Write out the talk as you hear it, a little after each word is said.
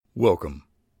Welcome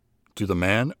to the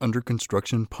Man Under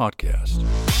Construction podcast.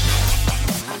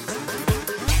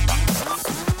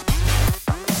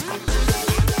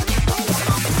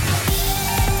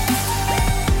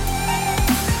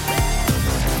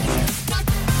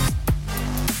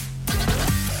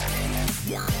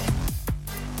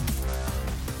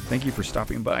 Thank you for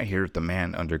stopping by here at the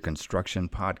Man Under Construction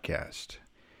podcast.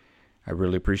 I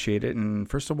really appreciate it. And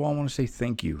first of all, I want to say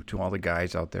thank you to all the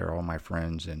guys out there, all my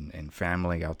friends and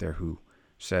family out there who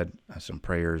said some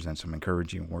prayers and some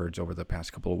encouraging words over the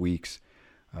past couple of weeks.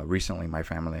 Recently, my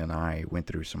family and I went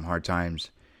through some hard times.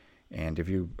 And if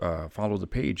you follow the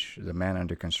page, the Man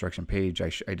Under Construction page,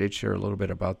 I did share a little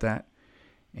bit about that.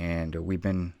 And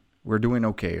we're doing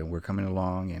okay, and we're coming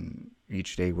along. And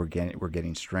each day we're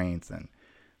getting strength, and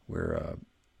we're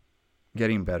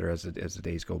getting better as the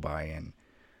days go by. And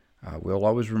we'll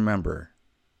always remember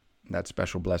that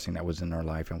special blessing that was in our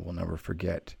life, and we'll never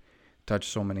forget.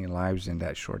 Touched so many lives in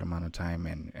that short amount of time,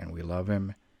 and we love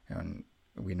him, and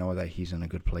we know that he's in a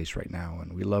good place right now,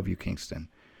 and we love you, Kingston.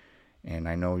 And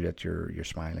I know that you're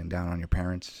smiling down on your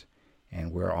parents,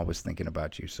 and we're always thinking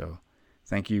about you. So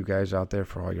thank you guys out there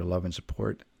for all your love and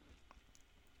support.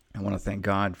 I want to thank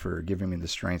God for giving me the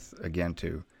strength again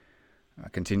to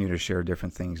continue to share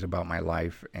different things about my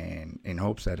life, and in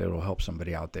hopes that it'll help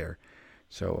somebody out there.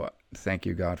 So thank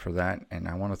you, God, for that. And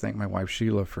I want to thank my wife,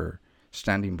 Sheila, for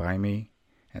standing by me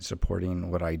and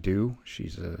supporting what I do.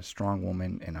 She's a strong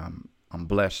woman, and I'm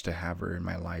blessed to have her in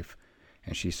my life,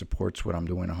 and she supports what I'm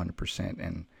doing 100%.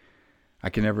 And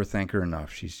I can never thank her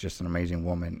enough. She's just an amazing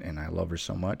woman, and I love her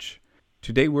so much.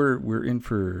 Today we're in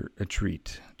for a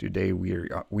treat. Today we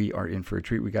are in for a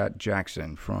treat. We got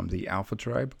Jackson from the Alpha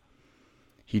Tribe.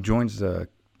 He joins the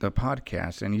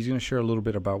podcast, and he's going to share a little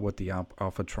bit about what the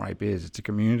Alpha Tribe is. It's a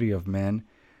community of men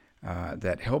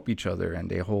that help each other, and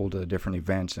they hold different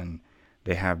events, and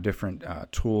they have different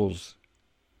tools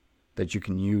that you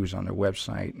can use on their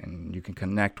website, and you can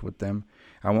connect with them.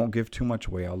 I won't give too much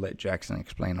away. I'll let Jackson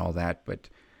explain all that, but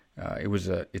it was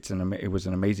an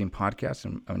amazing podcast,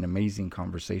 and an amazing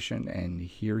conversation, and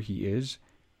here he is.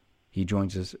 He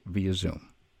joins us via Zoom.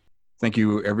 Thank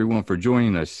you, everyone, for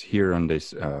joining us here on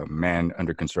this Man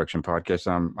Under Construction podcast.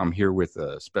 I'm here with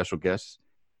a special guest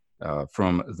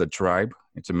from the tribe.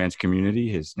 It's a men's community.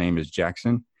 His name is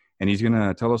Jackson, and he's going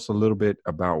to tell us a little bit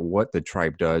about what the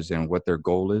tribe does and what their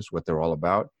goal is, what they're all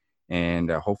about.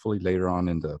 And hopefully later on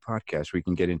in the podcast, we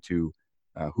can get into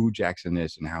who Jackson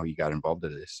is and how he got involved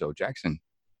in this. So, Jackson,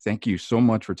 thank you so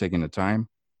much for taking the time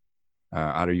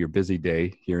out of your busy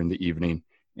day here in the evening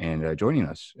and joining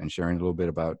us and sharing a little bit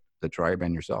about the tribe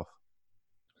and yourself.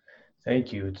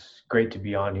 Thank you. It's great to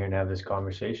be on here and have this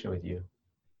conversation with you.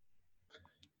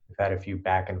 We've had a few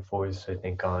back and forths, I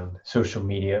think, on social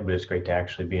media, but it's great to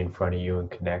actually be in front of you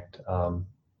and connect on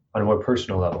a more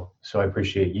personal level. So I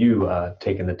appreciate you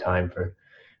taking the time for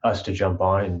us to jump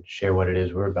on and share what it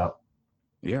is we're about.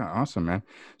 Yeah, awesome, man.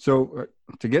 So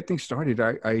to get things started,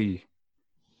 I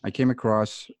came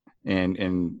across,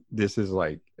 and this is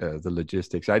like the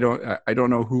logistics. I don't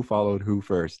know who followed who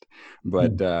first,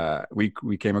 but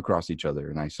we came across each other,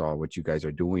 and I saw what you guys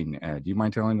are doing. Do you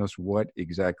mind telling us what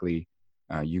exactly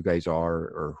you guys are,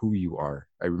 or who you are?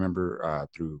 I remember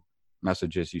through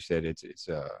messages you said it's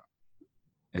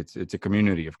a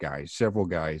community of guys, several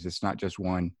guys. It's not just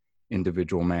one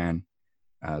individual man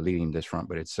leading this front,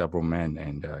 but it's several men.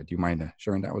 And do you mind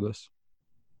sharing that with us?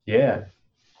 Yeah.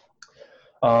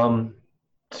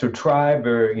 So tribe,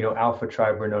 or, Alpha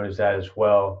Tribe, we're known as that as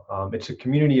well. It's a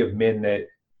community of men that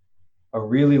are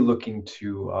really looking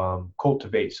to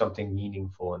cultivate something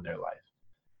meaningful in their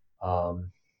life.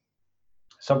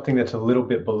 Something that's a little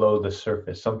bit below the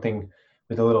surface, something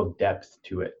with a little depth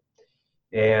to it.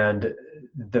 And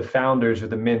the founders, or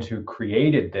the men who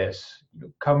created this,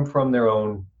 come from their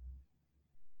own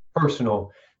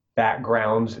personal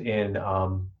backgrounds in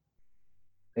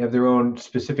they have their own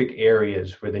specific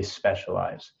areas where they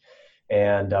specialize.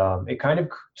 And it kind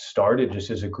of started just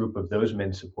as a group of those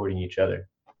men supporting each other.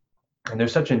 And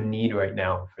there's such a need right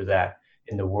now for that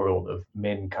in the world, of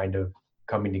men kind of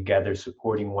coming together,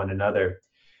 supporting one another,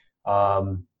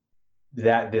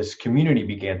 that this community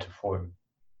began to form.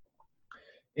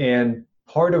 And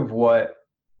part of what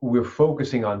we're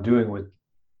focusing on doing with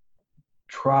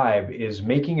Tribe is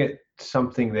making it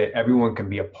something that everyone can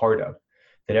be a part of,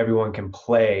 that everyone can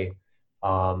play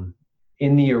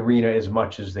in the arena as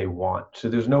much as they want. So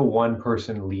there's no one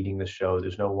person leading the show.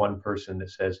 There's no one person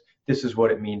that says, this is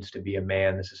what it means to be a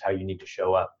man. This is how you need to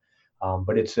show up.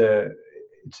 But it's a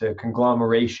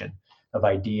conglomeration of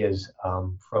ideas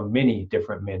from many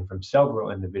different men, from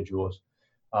several individuals,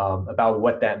 about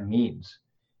what that means.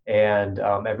 And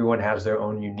everyone has their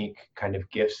own unique kind of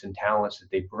gifts and talents that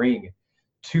they bring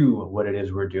to what it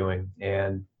is we're doing.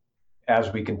 And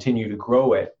as we continue to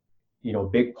grow it, a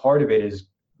big part of it is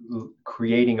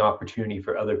creating opportunity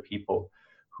for other people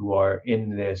who are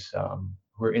in this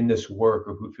work,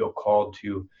 or who feel called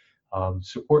to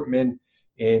support men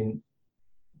in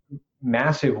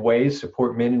massive ways,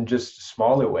 support men in just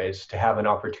smaller ways, to have an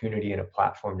opportunity and a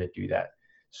platform to do that.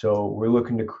 So we're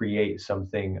looking to create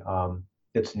something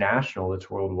that's national, that's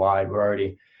worldwide. We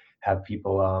already have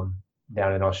people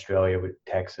down in Australia, with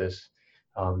Texas,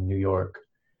 New York.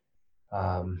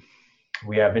 Um,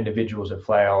 we have individuals that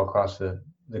fly all across the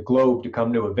globe to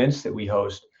come to events that we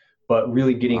host, but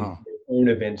really getting Wow. their own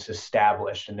events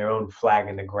established and their own flag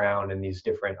in the ground in these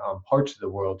different parts of the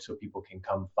world, so people can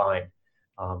come find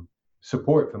um,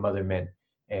 support from other men,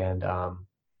 and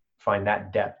find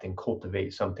that depth and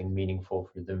cultivate something meaningful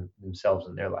for themselves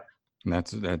in their life.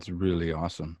 That's really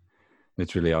awesome.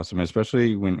 It's really awesome,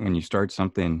 especially when you start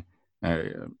something. Uh,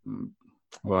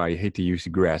 well, I hate to use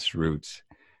grassroots.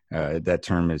 That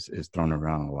term is thrown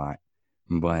around a lot,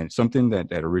 but something that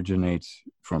originates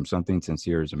from something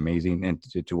sincere is amazing, and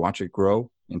to watch it grow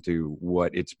into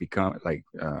what it's become, like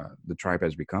the tribe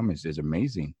has become, is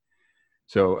amazing.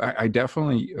 So I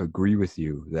definitely agree with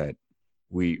you that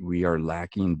we are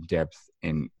lacking depth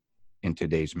in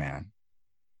today's man.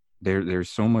 There's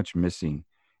so much missing,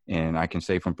 and I can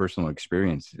say from personal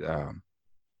experience,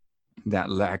 that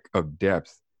lack of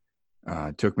depth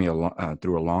took me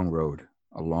through a long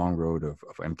road of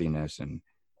emptiness, and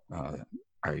uh,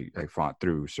 I fought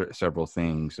through several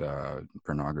things,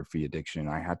 pornography addiction.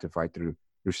 I had to fight through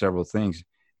several things,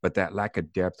 but that lack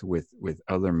of depth with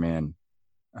other men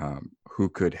who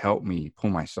could help me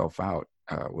pull myself out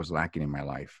was lacking in my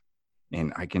life,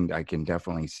 and I can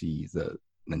definitely see the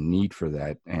need for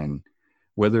that. And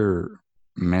whether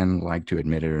men like to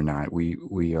admit it or not,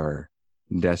 we are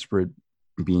desperate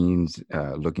beings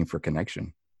looking for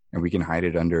connection, and we can hide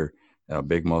it under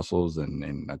big muscles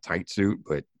and a tight suit,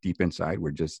 but deep inside,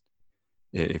 we're just,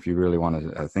 if you really want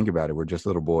to think about it, we're just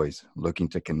little boys looking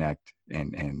to connect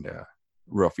and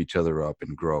rough each other up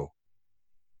and grow.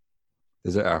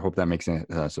 I hope that makes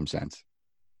some sense.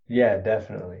 Yeah,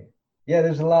 definitely. Yeah,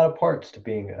 there's a lot of parts to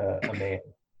being a man.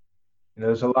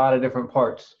 There's a lot of different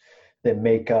parts that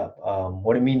make up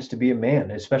what it means to be a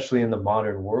man, especially in the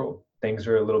modern world. Things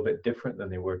are a little bit different than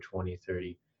they were 20,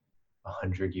 30,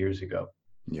 100 years ago.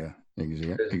 Yeah,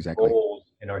 Because exactly. roles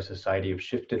in our society have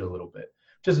shifted a little bit,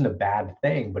 which isn't a bad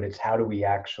thing, but it's how do we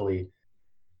actually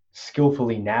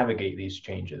skillfully navigate these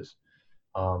changes,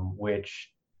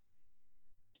 which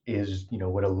is,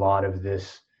 what a lot of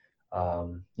this,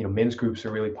 men's groups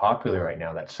are really popular right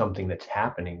now. That's something that's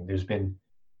happening. There's been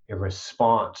a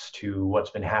response to what's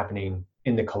been happening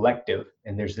in the collective,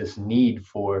 and there's this need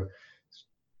for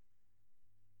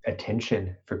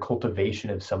attention, for cultivation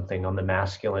of something on the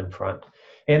masculine front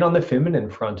and on the feminine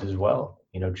front as well.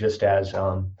 Just as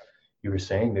you were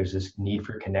saying, there's this need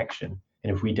for connection,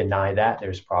 and if we deny that,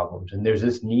 there's problems. And there's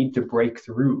this need to break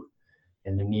through,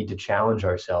 and the need to challenge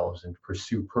ourselves and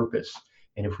pursue purpose.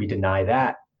 And if we deny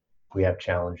that, we have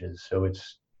challenges. So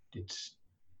it's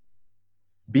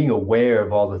being aware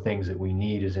of all the things that we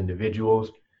need as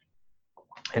individuals,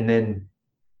 and then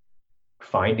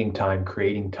finding time,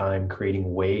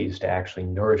 creating ways to actually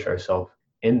nourish ourselves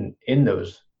in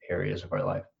those areas of our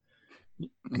life.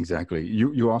 Exactly.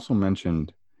 You also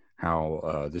mentioned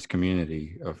how this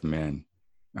community of men,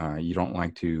 you don't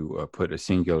like to put a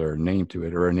singular name to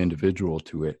it or an individual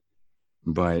to it,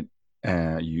 but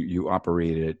you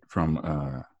operate it from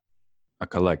a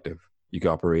collective. You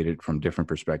operate it from different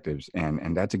perspectives,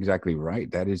 and that's exactly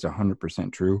right. That is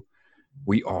 100% true.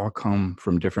 We all come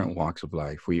from different walks of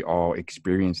life. We all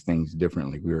experience things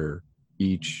differently. We're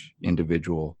each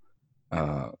individual.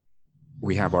 Uh,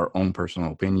 we have our own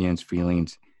personal opinions,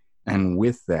 feelings, and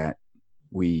with that,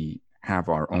 we have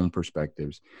our own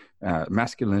perspectives.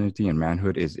 Masculinity and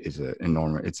manhood is an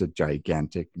enormous. It's a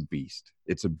gigantic beast.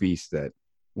 It's a beast that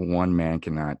one man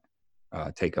cannot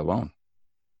take alone,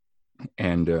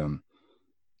 and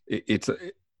it, it's a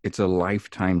it's a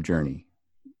lifetime journey.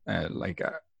 Like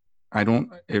I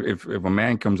don't. If a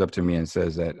man comes up to me and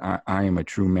says that I am a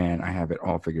true man, I have it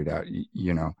all figured out.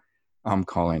 I'm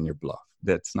calling your bluff.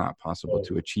 That's not possible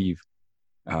to achieve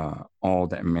all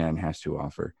that man has to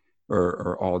offer,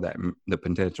 or all that the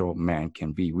potential man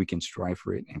can be. We can strive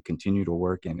for it and continue to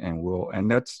work, and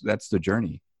that's the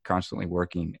journey. Constantly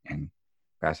working and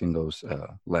passing those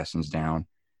lessons down,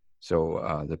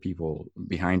 so the people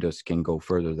behind us can go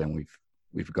further than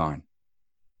we've gone.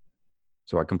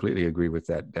 So I completely agree with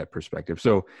that perspective.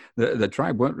 So the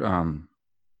tribe,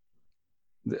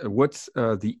 what's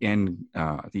the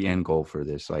end goal for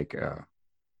this?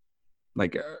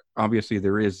 Obviously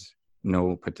there is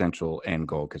no potential end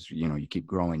goal because you keep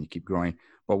growing.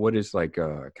 But what is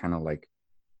kind of like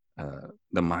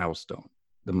the milestone,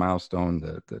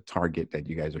 the target that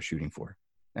you guys are shooting for,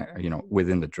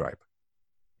 within the tribe?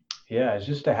 Yeah, it's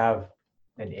just to have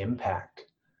an impact,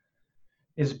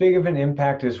 as big of an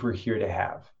impact as we're here to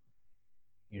have.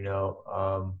 You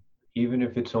know, even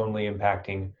if it's only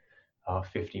impacting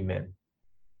 50 men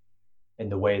in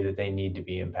the way that they need to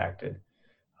be impacted.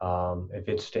 If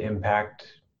it's to impact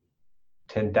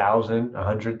 10,000,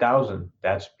 100,000,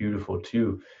 that's beautiful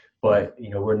too. Right.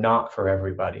 But, we're not for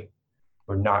everybody.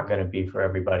 We're not going to be for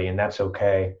everybody, and that's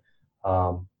okay.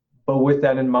 But with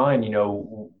that in mind,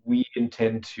 we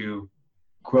intend to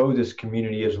grow this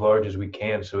community as large as we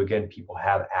can. So again, people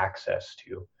have access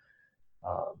to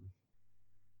um,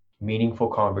 meaningful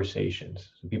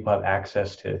conversations. So people have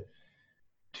access to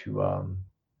um,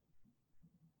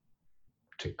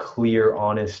 to clear,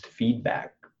 honest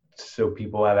feedback. So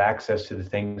people have access to the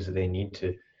things that they need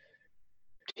to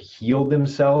heal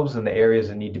themselves in the areas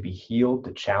that need to be healed,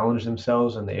 to challenge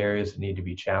themselves in the areas that need to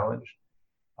be challenged.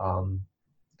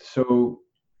 So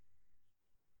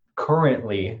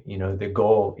currently, the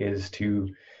goal is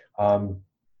to um,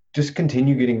 just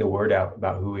continue getting the word out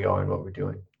about who we are and what we're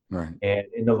doing. Right. And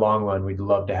in the long run, we'd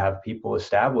love to have people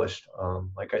established,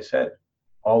 like I said,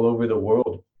 all over the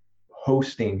world,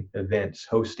 hosting events,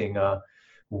 hosting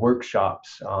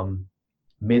workshops,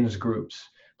 men's groups,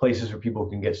 places where people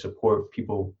can get support,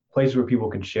 places where people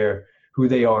can share who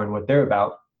they are and what they're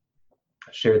about,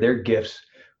 share their gifts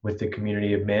with the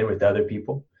community of men, with other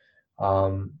people,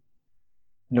 no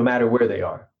matter where they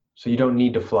are. So you don't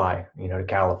need to fly, to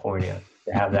California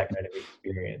to have that kind of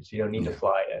experience. You don't need to Yeah.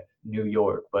 fly to New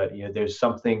York, but there's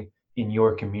something in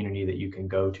your community that you can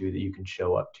go to, that you can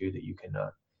show up to, that you can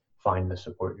find the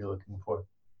support you're looking for.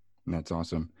 That's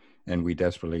awesome, and we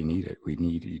desperately need it. We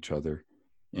need each other,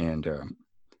 and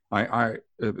I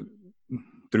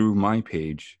through my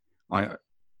page, and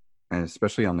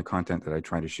especially on the content that I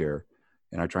try to share,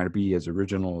 and I try to be as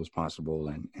original as possible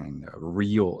and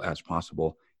real as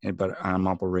possible. But I'm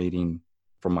operating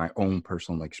from my own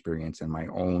personal experience and my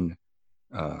own,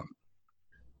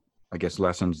 I guess,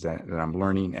 lessons that I'm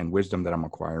learning and wisdom that I'm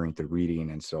acquiring through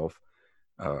reading and self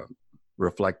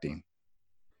reflecting.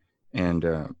 And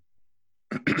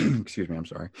excuse me, I'm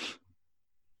sorry.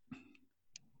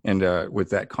 And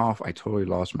with that cough, I totally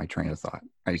lost my train of thought.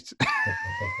 It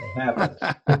happens.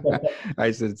 I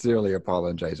sincerely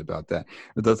apologize about that.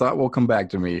 But the thought will come back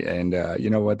to me, and you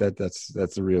know what? That's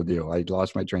the real deal. I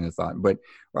lost my train of thought. But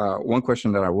one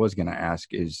question that I was going to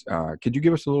ask is, could you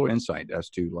give us a little insight as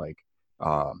to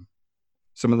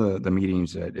some of the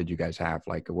meetings that you guys have?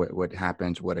 Like what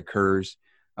happens, what occurs,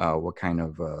 what kind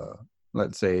of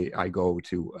let's say I go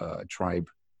to a tribe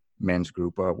men's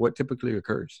group. What typically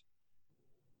occurs?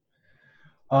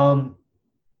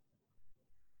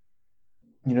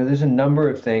 There's a number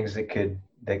of things that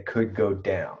could go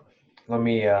down. Let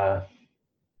me I'll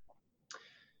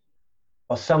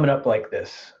sum it up like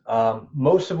this.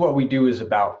 Most of what we do is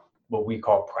about what we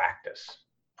call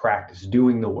practice,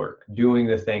 doing the work, doing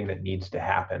the thing that needs to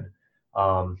happen.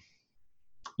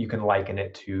 You can liken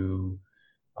it to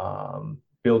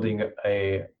building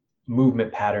a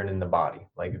movement pattern in the body.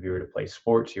 Like if you were to play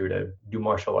sports, you were to do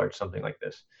martial arts, something like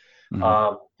this.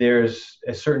 Mm-hmm. There's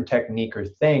a certain technique or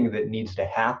thing that needs to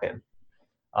happen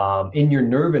in your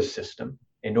nervous system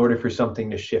in order for something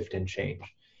to shift and change.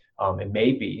 It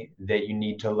may be that you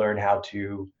need to learn how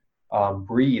to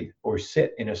breathe or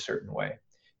sit in a certain way.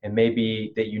 It may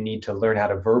be that you need to learn how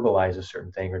to verbalize a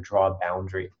certain thing or draw a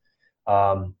boundary.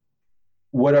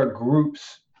 What our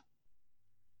groups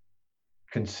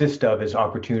consist of is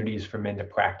opportunities for men to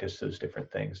practice those different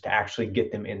things, to actually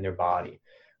get them in their body.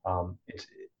 It's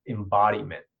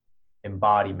embodiment.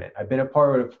 I've been a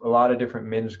part of a lot of different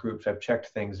men's groups. I've checked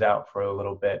things out for a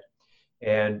little bit.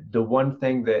 And the one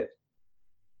thing that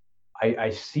I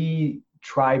see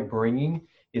tribe bringing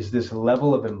is this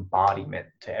level of embodiment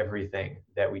to everything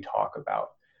that we talk about.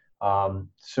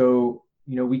 So,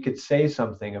 we could say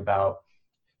something about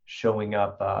showing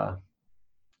up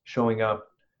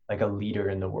like a leader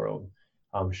in the world,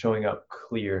 showing up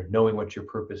clear, knowing what your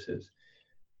purpose is.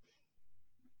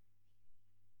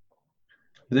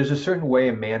 But there's a certain way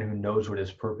a man who knows what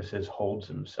his purpose is holds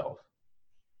himself.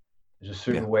 There's a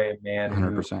certain way a man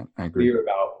 100%. I who's agree. clear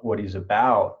about what he's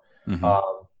about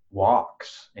Mm-hmm.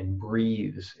 Walks and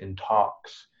breathes and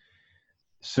talks.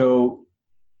 So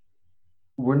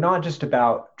we're not just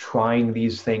about trying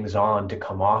these things on to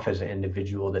come off as an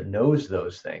individual that knows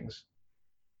those things.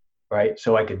 right?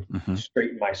 So I could Mm-hmm.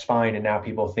 straighten my spine, and now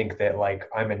people think that like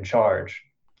I'm in charge.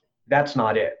 That's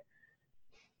not it.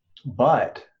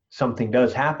 But something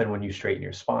does happen when you straighten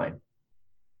your spine.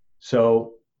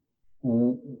 So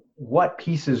what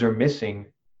pieces are missing?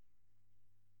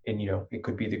 And it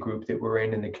could be the group that we're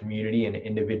in the community, and an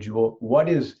individual. What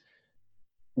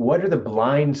are the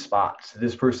blind spots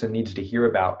this person needs to hear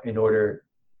about in order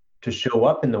to show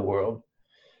up in the world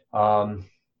um,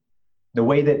 the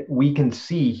way that we can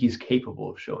see he's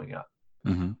capable of showing up?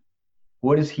 Mm-hmm.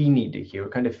 What does he need to hear?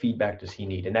 What kind of feedback does he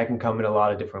need? And that can come in a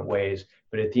lot of different ways.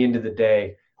 But at the end of the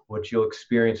day, what you'll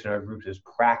experience in our groups is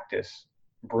practice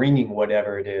bringing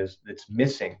whatever it is that's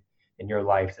missing in your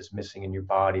life, that's missing in your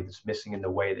body, that's missing in the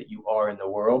way that you are in the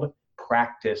world.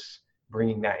 Practice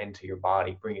bringing that into your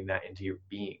body, bringing that into your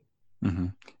being. Mm-hmm.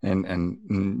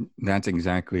 And that's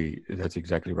exactly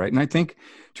right. And I think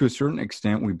to a certain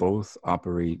extent, we both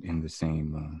operate in the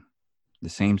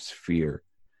same sphere.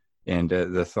 And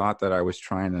the thought that I was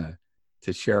trying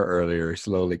to share earlier is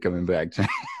slowly coming back to me.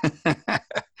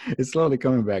 It's slowly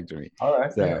coming back to me. All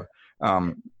right. Yeah.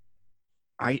 So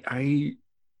I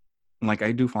like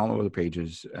I do follow other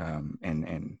pages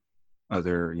and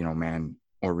other man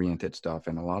oriented stuff,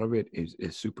 and a lot of it is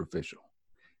superficial,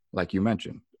 like you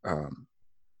mentioned.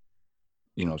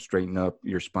 Straighten up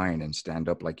your spine and stand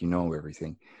up like you know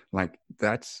everything. Like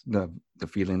that's the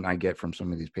feeling I get from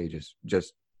some of these pages.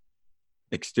 Just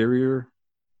exterior,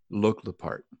 look the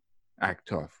part, act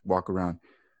tough, walk around.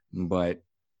 But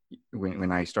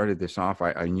when I started this off,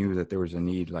 I knew that there was a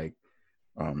need, like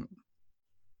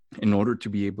in order to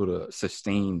be able to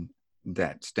sustain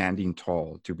that standing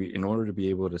tall, in order to be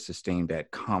able to sustain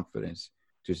that confidence,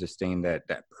 to sustain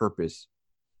that purpose,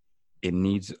 it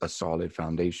needs a solid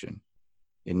foundation.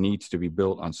 It needs to be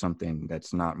built on something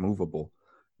that's not movable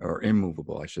or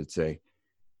immovable, I should say.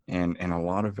 And a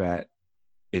lot of that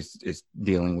is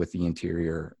dealing with the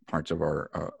interior parts of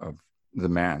of the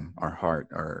man, our heart,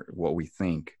 our what we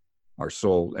think, our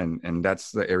soul, and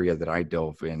that's the area that I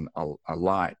delve in a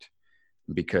lot,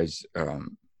 because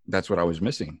that's what I was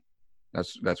missing.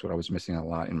 That's what I was missing a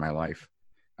lot in my life.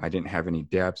 I didn't have any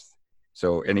depth.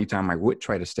 So anytime I would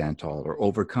try to stand tall or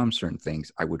overcome certain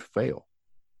things, I would fail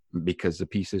because the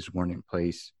pieces weren't in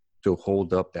place to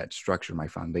hold up that structure. My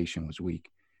foundation was weak.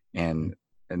 And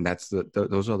that's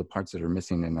those are the parts that are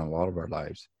missing in a lot of our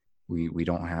lives. We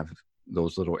don't have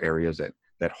those little areas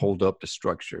that hold up the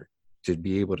structure to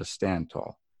be able to stand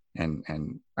tall. And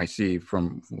I see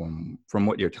from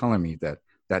what you're telling me that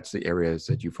that's the areas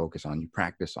that you focus on, you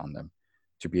practice on them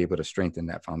to be able to strengthen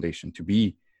that foundation, to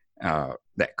be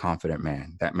that confident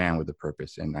man, that man with a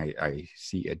purpose. And I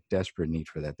see a desperate need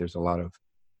for that. There's a lot of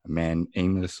men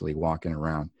aimlessly walking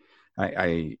around.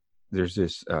 There's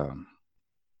this,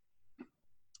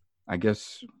 I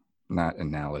guess not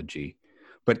analogy,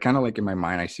 but kind of like in my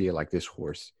mind, I see it like this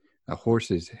horse. A horse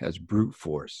has brute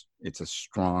force. It's a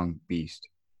strong beast.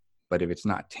 But if it's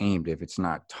not tamed, if it's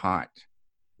not taught,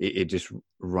 it just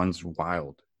runs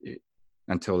wild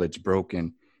until it's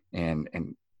broken and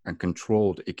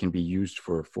controlled. It can be used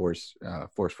for force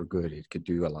for good. It could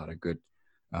do a lot of good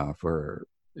for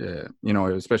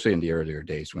especially in the earlier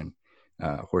days when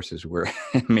horses were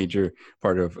a major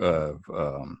part of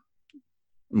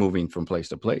moving from place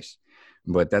to place.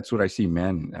 But that's what I see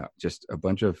men, just a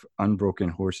bunch of unbroken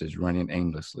horses running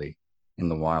aimlessly in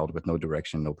the wild with no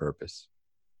direction, no purpose.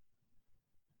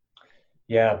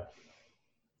 Yeah.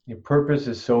 Your purpose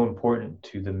is so important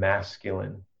to the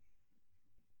masculine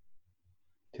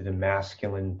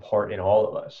part in all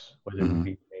of us, whether Mm-hmm.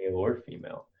 we be male or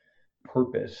female.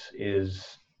 Purpose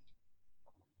is,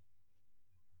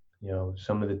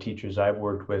 some of the teachers I've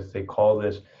worked with, they call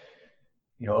this,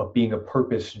 of being a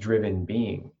purpose-driven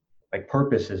being. Like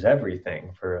purpose is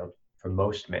everything for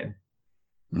most men.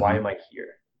 Why Mm-hmm. am I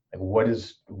here? Like what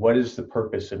is the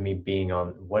purpose of me being on?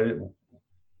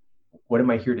 What am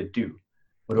I here to do?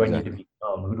 What do I need to Exactly.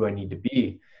 become? Who do I need to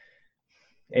be?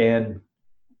 And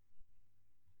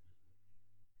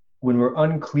when we're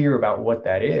unclear about what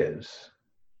that is,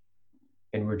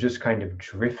 and we're just kind of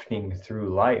drifting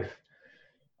through life,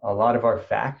 a lot of our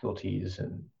faculties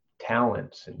and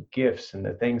talents and gifts and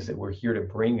the things that we're here to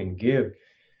bring and give,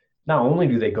 not only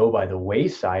do they go by the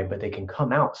wayside, but they can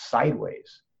come out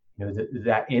sideways.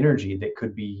 That energy that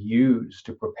could be used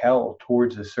to propel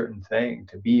towards a certain thing,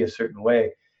 to be a certain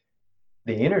way,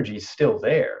 the energy is still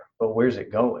there, but where's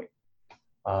it going?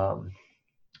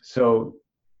 So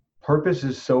purpose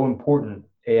is so important.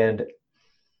 And,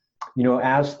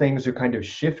 as things are kind of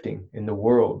shifting in the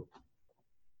world,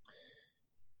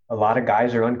 a lot of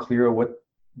guys are unclear of what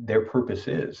their purpose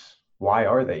is. Why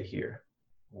are they here?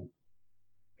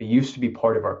 it used to be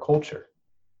part of our culture,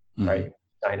 Mm-hmm. right?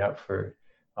 Sign up for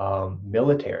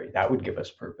military, that would give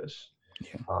us purpose.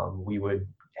 Yeah. We would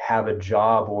have a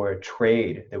job or a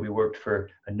trade that we worked for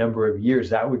a number of years,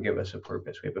 that would give us a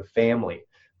purpose. We have a family,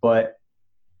 but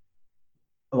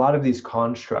a lot of these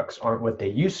constructs aren't what they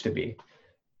used to be.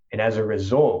 And as a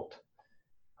result,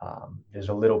 there's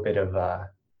a little bit of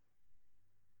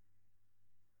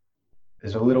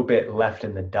there's a little bit left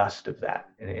in the dust of that.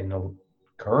 And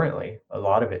currently, a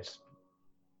lot of it's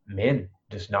men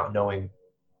just not knowing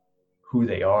who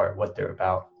they are, what they're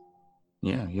about.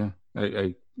 Yeah, yeah.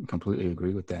 I completely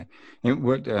agree with that. And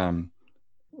where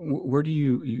do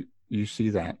you see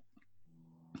that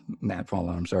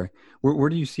fallout? I'm sorry. Where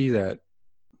do you see that?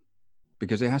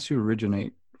 Because it has to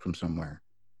originate from somewhere.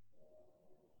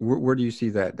 Where do you see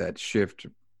that shift,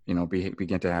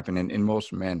 begin to happen in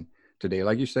most men today?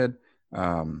 Like you said,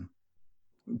 um,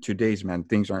 today's men,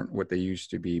 things aren't what they used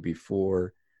to be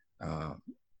before, uh,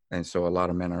 and so a lot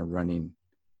of men are running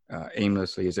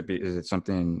aimlessly. Is it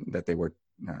something that they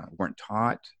weren't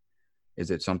taught? Is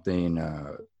it something,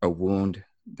 a wound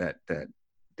that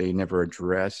they never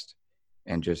addressed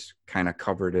and just kind of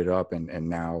covered it up and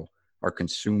now are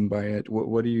consumed by it?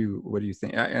 What do you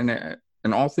think?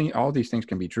 And all these things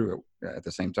can be true at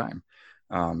the same time.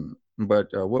 But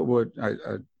what would I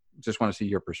just want to see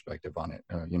your perspective on it?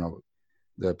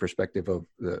 The perspective of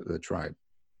the tribe.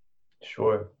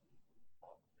 Sure.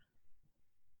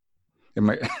 Am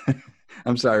I?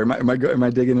 I'm sorry. Am I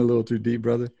digging a little too deep,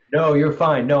 brother? No, you're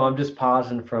fine. No, I'm just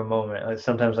pausing for a moment. I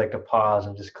sometimes like to pause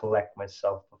and just collect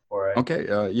myself before I Okay.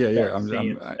 Yeah. Yeah. start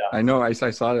saying I stuff. know. I saw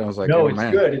it. I was like, No, oh it's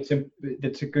man. good.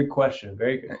 It's a good question.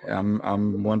 Very good question.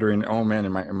 I'm wondering. Oh man,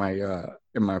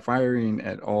 am I firing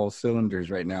at all cylinders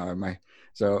right now? Am I?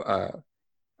 So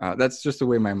that's just the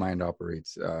way my mind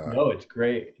operates. No, it's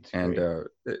great. It's And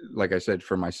great. like I said,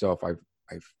 for myself, I've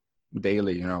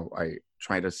daily, I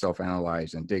try to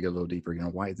self-analyze and dig a little deeper.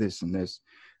 Why this and this,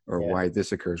 or Yeah. why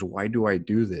this occurs. Why do I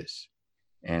do this?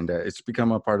 And it's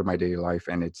become a part of my daily life,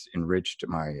 and it's enriched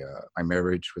my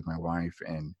marriage with my wife,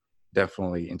 and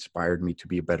definitely inspired me to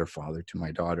be a better father to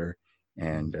my daughter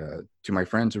and to my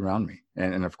friends around me,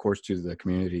 and of course to the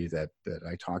community that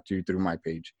I talk to through my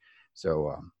page.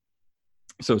 So,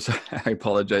 I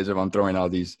apologize if I'm throwing all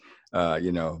these,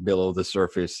 below the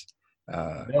surface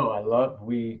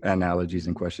No, analogies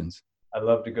and questions. I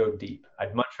love to go deep.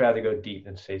 I'd much rather go deep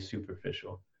than say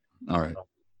superficial. All right.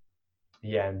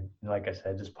 Yeah, and like I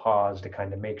said, just pause to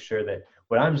kind of make sure that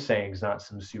what I'm saying is not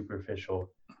some superficial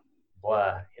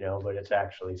blah, but it's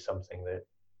actually something that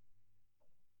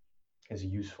is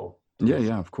useful to Yeah, listen.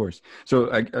 yeah, of course.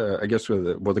 So I guess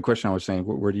the question I was saying,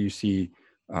 where do you see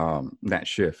that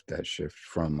shift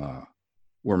from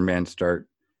where men start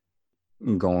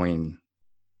going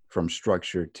from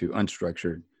structured to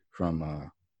unstructured,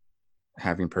 from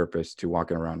having purpose to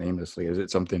walking around aimlessly? Is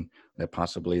it something that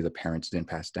possibly the parents didn't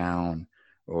pass down,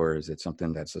 or is it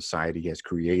something that society has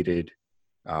created?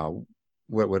 Uh,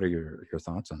 what are your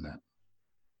thoughts on that?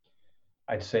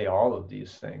 I'd say all of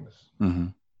these things, Mm-hmm.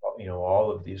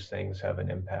 all of these things have an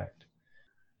impact.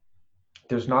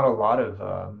 There's not a lot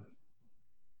of,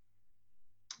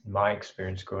 my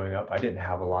experience growing up, I didn't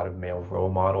have a lot of male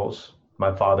role models.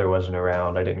 My father wasn't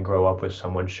around. I didn't grow up with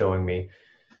someone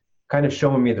kind of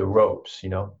showing me the ropes,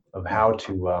 of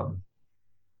Yeah.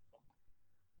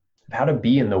 how to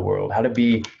be in the world, how to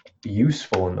be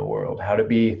useful in the world, how to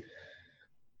be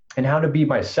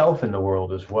myself in the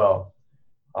world as well.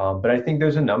 But I think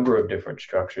there's a number of different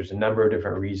structures, a number of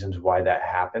different reasons why that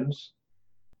happens.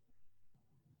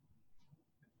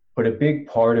 But I think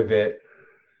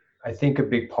a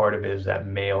big part of it is that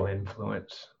male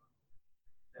influence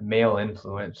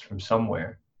from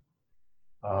somewhere,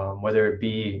 whether it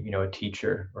be, a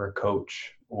teacher or a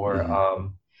coach, or Mm-hmm.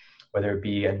 whether it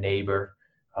be a neighbor,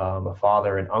 a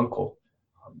father, an uncle.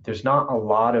 There's not a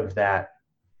lot of that,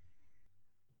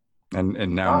 And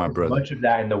now, not my as brother. much of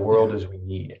that in the Yeah. world as we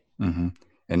need. Mm-hmm.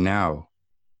 And now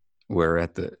I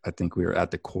think we're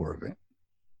at the core of it,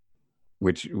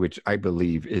 which I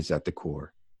believe is at the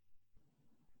core.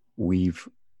 We've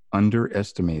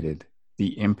underestimated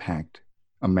the impact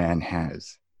a man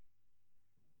has,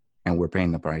 and we're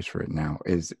paying the price for it now.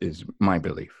 Is my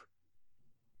belief.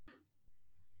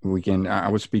 I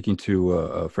was speaking to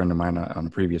a friend of mine on a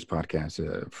previous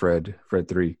podcast, Fred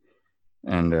 3,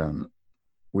 and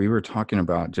we were talking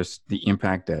about just the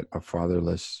impact that a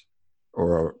fatherless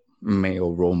or a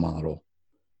male role model,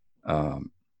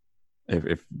 um,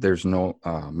 if there's no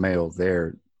male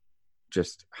there,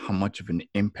 just how much of an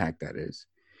impact that is.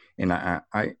 And I'm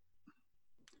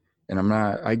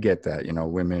not, I get that,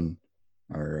 women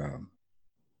are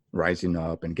rising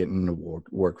up and getting in the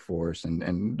workforce,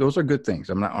 and those are good things.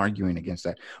 I'm not arguing against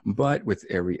that, but with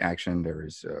every action there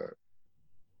is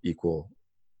equal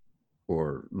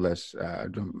or less.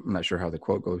 I'm not sure how the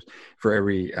quote goes. For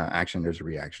every action, there's a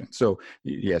reaction. So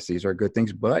yes, these are good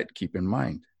things, but keep in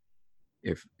mind,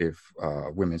 if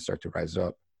women start to rise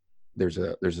up, there's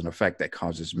an effect that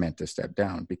causes men to step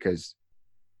down, because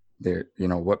there,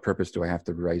 what purpose do I have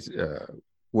to rise?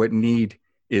 What need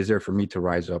is there for me to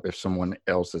rise up if someone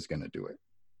else is going to do it?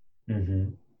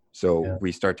 Mm-hmm. So Yeah.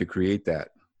 we start to create that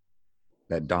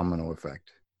domino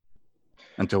effect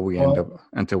until we end Well,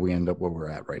 up where we're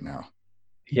at right now.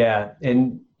 yeah.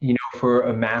 And, for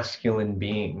a masculine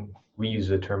being, we use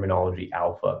the terminology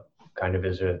alpha kind of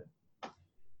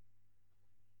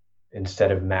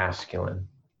instead of masculine.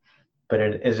 But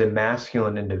as a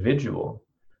masculine individual,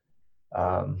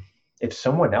 um, if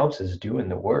someone else is doing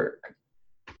the work,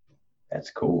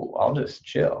 that's cool. I'll just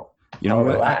chill. You know I'll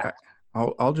what? relax.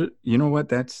 I'll just, you know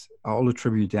what? I'll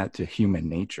attribute that to human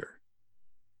nature.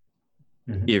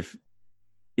 Mm-hmm. If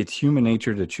it's human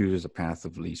nature to choose a path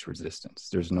of least resistance,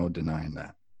 there's no denying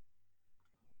that.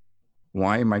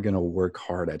 Why am I going to work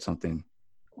hard at something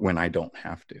when I don't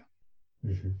have to?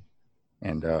 Mm-hmm.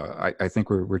 And I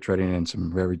think we're treading in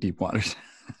some very deep waters,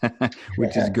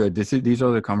 which is good. These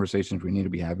are the conversations we need to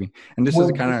be having, and this is the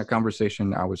Well, kind of just,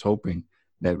 conversation I was hoping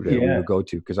that we yeah. would go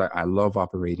to, because I love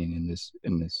operating in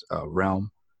this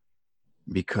realm,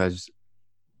 because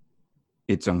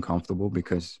it's uncomfortable,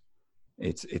 because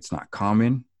it's not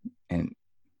common, and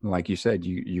like you said,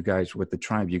 you guys with the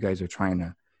tribe, you guys are trying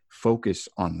to focus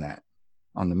on that,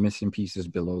 on the missing pieces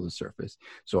below the surface.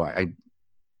 So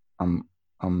I'm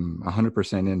I'm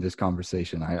 100% in this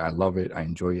conversation. I love it. I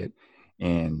enjoy it.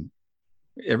 And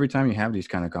every time you have these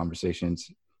kind of conversations,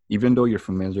 even though you're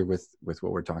familiar with what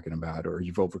we're talking about, or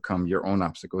you've overcome your own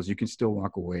obstacles, you can still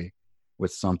walk away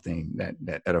with something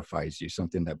that edifies you,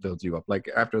 something that builds you up. Like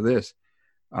after this,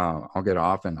 I'll get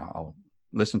off and I'll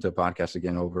listen to a podcast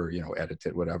again over, edit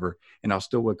it, whatever. And I'll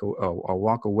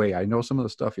walk away. I know some of the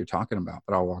stuff you're talking about,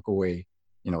 but I'll walk away,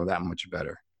 that much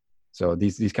better. So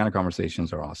these kind of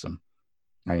conversations are awesome.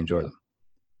 I enjoy them.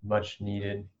 Much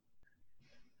needed.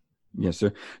 Yes,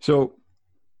 sir. So,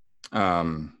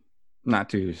 not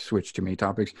to switch too many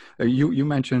topics, you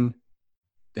mentioned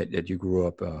that you grew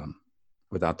up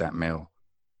without that male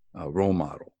role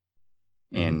model,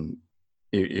 Mm-hmm. and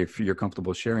if you're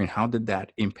comfortable sharing, how did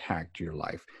that impact your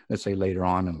life? Let's say later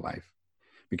on in life,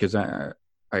 because I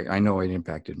know it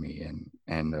impacted me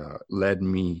and led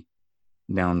me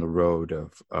down the road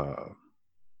of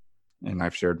and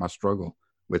I've shared my struggle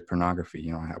with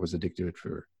pornography. I was addicted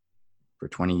for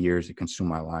 20 years. It consumed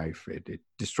my life. It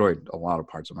destroyed a lot of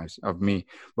parts of me,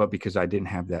 but because I didn't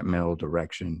have that male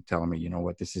direction telling me,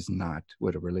 what, this is not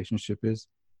what a relationship is.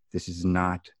 This is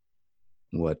not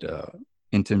what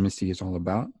intimacy is all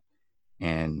about.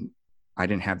 And I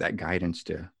didn't have that guidance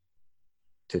to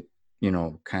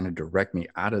kind of direct me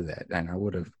out of that. And I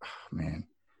would have, oh, man,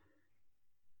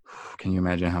 can you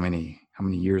imagine how many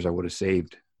years I would have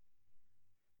saved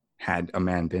had a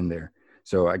man been there?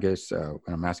 So I guess when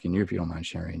I'm asking you, if you don't mind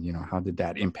sharing, how did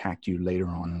that impact you later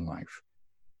on in life?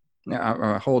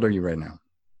 Now, how old are you right now?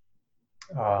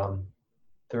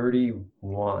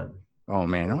 31. Oh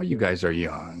man, all you guys are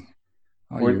young.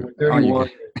 We're All you 31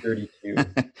 guys, to 32.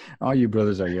 all you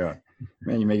brothers are young.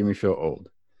 Man, you're making me feel old.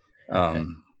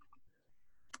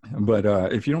 But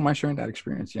if you don't mind sharing that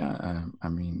experience, yeah, I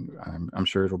mean, I'm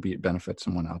sure it'll benefit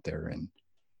someone out there. And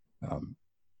um,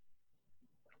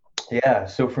 Yeah.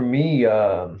 So for me,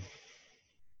 yeah,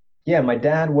 my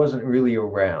dad wasn't really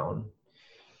around.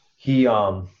 He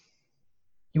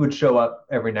he would show up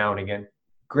every now and again.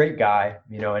 Great guy,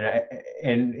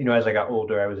 and as I got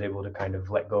older, I was able to kind of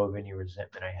let go of any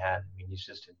resentment I had. I mean, he's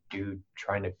just a dude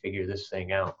trying to figure this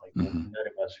thing out. Like mhm, none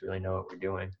of us really know what we're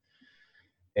doing.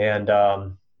 And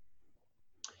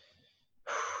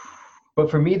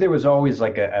but for me, there was always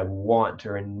like a want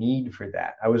or a need for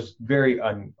that. I was very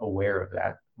unaware of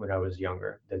that when I was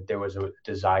younger, that there was a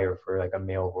desire for like a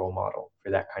male role model, for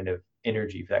that kind of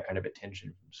energy, for that kind of attention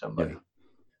from yeah, somebody.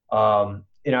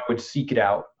 And I would seek it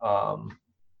out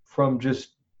from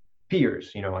just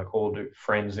peers, like older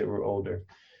friends that were older.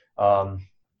 Um,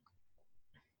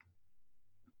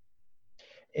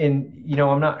 and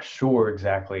I'm not sure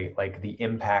exactly like the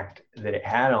impact that it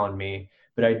had on me,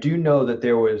 but I do know that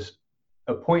there was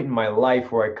a point in my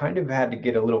life where I kind of had to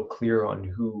get a little clear on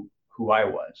who I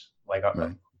was, like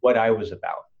right, what I was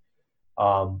about.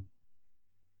 Um,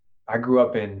 I grew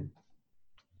up in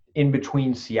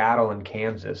between Seattle and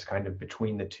Kansas, kind of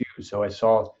between the two. So I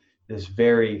saw this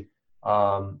very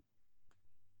um,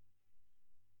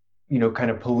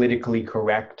 kind of politically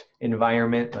correct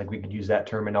environment, like we could use that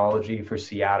terminology for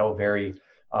Seattle, very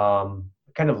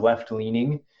kind of left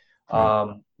leaning,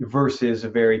 Right. versus a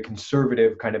very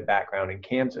conservative kind of background in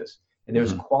Kansas. And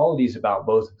there's Hmm. qualities about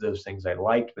both of those things I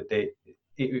liked, but it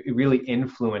really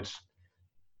influenced,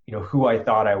 who I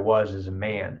thought I was as a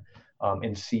man.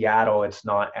 In Seattle, it's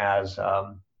not as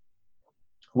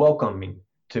welcoming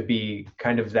to be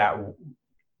kind of that,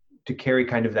 to carry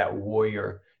kind of that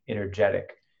warrior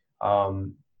energetic,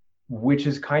 um, which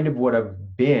is kind of what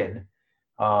I've been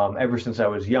ever since I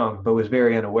was young, but was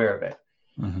very unaware of it.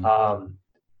 Hmm. Um,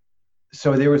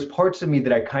 so there was parts of me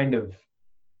that I kind of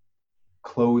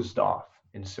closed off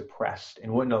and suppressed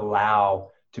and wouldn't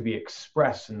allow to be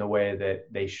expressed in the way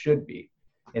that they should be,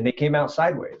 and they came out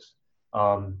sideways.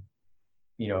 Um,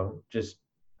 just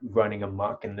running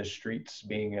amok in the streets,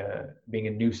 being a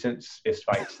nuisance, fist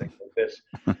fights, things like this.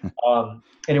 And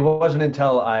it wasn't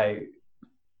until I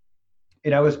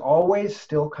was always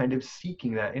still kind of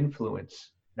seeking that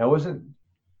influence, and I wasn't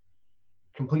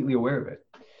completely aware of it.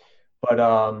 But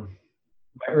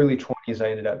my early 20s, I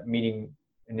ended up meeting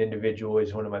an individual.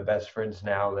 He's one of my best friends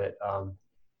now that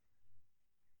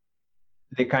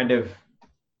they kind of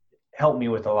helped me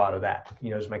with a lot of that.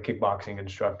 As my kickboxing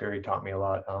instructor, he taught me a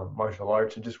lot, martial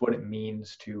arts, and just what it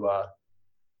means to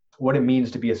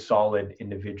be a solid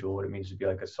individual, what it means to be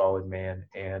like a solid man,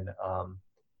 and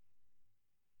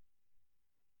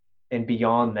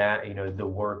beyond that, the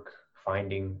work,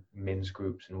 finding men's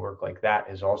groups and work like that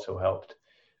has also helped.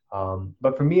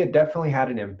 But for me, it definitely had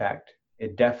an impact.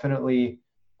 It definitely,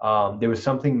 there was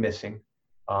something missing.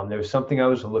 There was something I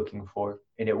was looking for.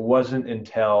 And it wasn't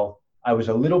until I was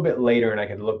a little bit later and I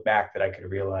could look back that I could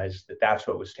realize that that's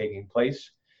what was taking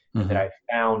place, and that Hmm. I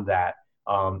found that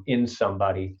in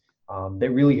somebody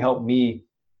that really helped me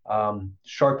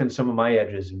sharpen some of my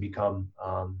edges and become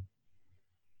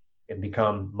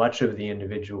much of the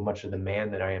individual, much of the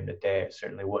man that I am today. I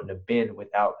certainly wouldn't have been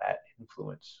without that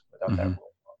influence, without that Hmm.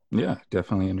 role. Yeah,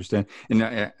 definitely understand. And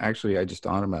actually, I just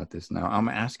thought about this now. I'm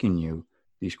asking you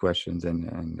these questions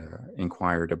and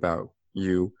inquired about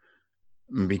you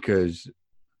because,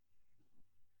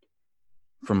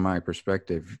 from my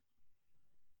perspective,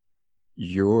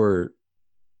 you're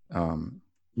um,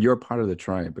 you're part of the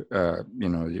tribe.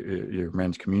 Your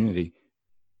men's community,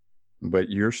 but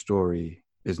your story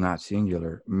is not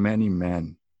singular. Many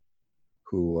men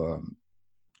who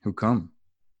come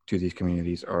to these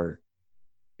communities are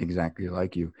exactly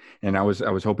like you. And I was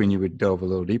hoping you would delve a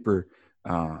little deeper.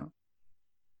 Uh,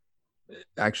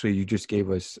 Actually, you just gave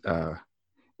us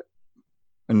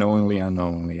knowingly,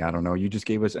 unknowingly, I don't know. You just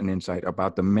gave us an insight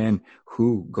about the men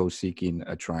who go seeking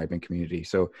a tribe and community.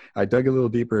 So I dug a little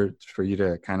deeper for you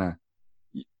to kind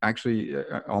of actually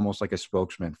almost like a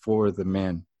spokesman for the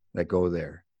men that go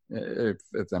there, if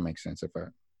that makes sense. If I,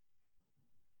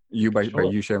 you by Sure.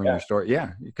 you sharing Yeah. your story,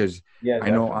 yeah, because Yeah, I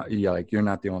know, definitely. yeah, like you're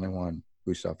not the only one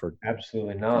who suffered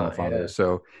Absolutely from a not. father. Yeah.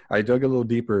 So I dug a little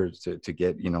deeper to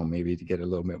get, maybe to get a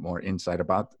little bit more insight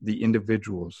about the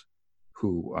individuals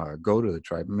who go to the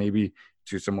tribe. Maybe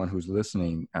to someone who's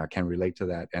listening can relate to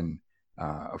that. And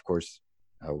of course,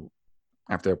 uh,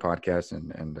 after a podcast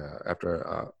and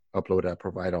after upload, I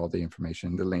provide all the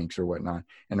information, the links or whatnot,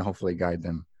 and hopefully guide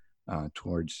them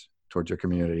towards your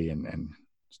community and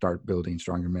start building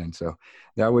stronger men. So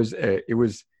that was it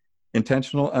was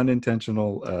intentional,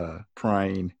 unintentional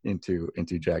prying into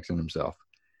Jackson himself.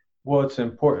 Well, it's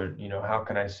important. How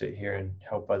can I sit here and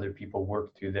help other people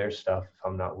work through their stuff if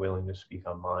I'm not willing to speak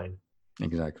on mine?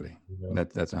 Exactly. You know?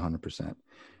 That's 100%.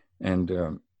 And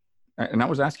I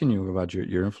was asking you about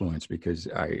your influence because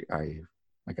I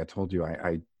like I told you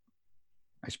I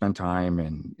spend time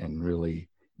and really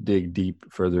dig deep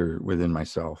further within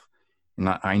myself. And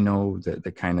I know that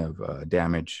the kind of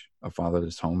damage a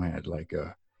fatherless home had, like,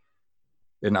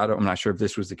 and I'm not sure if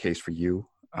this was the case for you,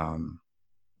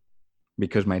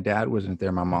 because my dad wasn't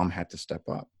there. My mom had to step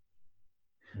up.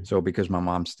 So because my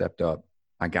mom stepped up,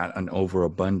 I got an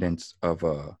overabundance of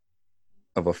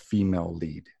a female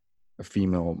lead, a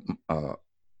female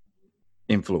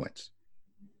influence,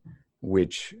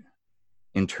 which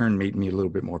in turn made me a little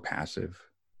bit more passive,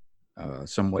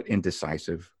 somewhat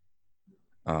indecisive,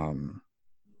 um,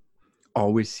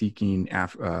 always seeking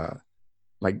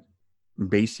like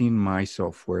basing my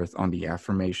self-worth on the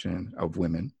affirmation of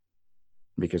women,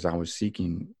 because I was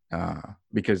seeking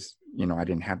because I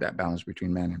didn't have that balance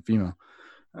between man and female,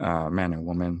 man and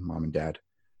woman, mom and dad.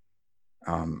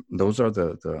 Those are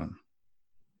the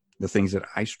things that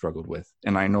I struggled with,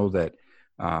 and I know that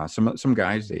some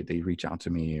guys they reach out to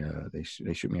me, they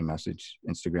shoot me a message,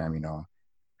 Instagram,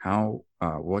 how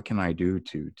what can I do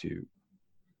to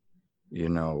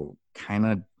kind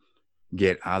of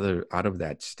get out of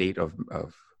that state of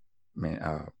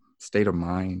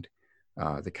mind,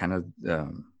 the kind of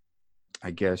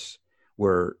I guess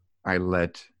where I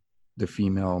let the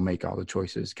female make all the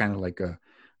choices, kind of like a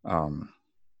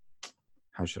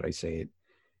how should I say it?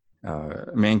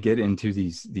 Men get into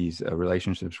these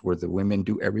relationships where the women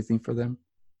do everything for them,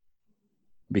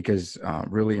 because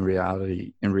really in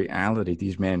reality,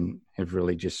 these men have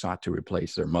really just sought to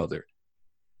replace their mother,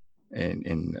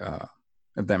 and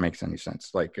if that makes any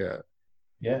sense, like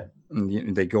Yeah.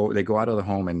 they go out of the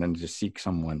home and then just seek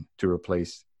someone to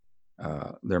replace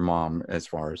their mom, as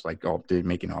far as like all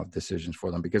making all decisions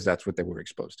for them, because that's what they were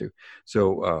exposed to.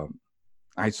 So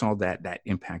I saw that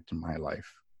impact in my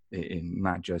life, in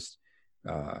not just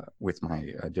with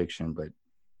my addiction, but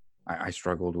I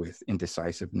struggled with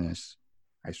indecisiveness.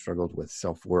 I struggled with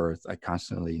self-worth. I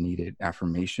constantly needed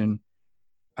affirmation,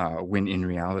 when in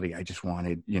reality, I just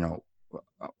wanted,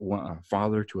 a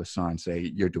father to a son say,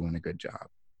 "You're doing a good job.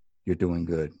 You're doing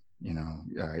good.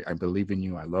 I believe in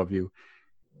you. I love you."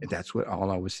 That's what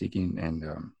all I was seeking. And,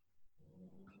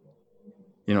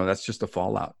 that's just a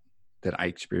fallout that I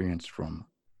experienced from,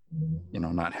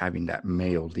 not having that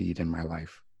male lead in my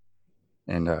life.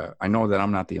 And I know that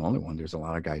I'm not the only one. There's a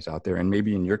lot of guys out there, and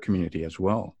maybe in your community as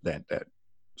well, that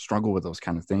struggle with those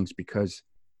kind of things because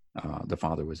the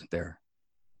father wasn't there.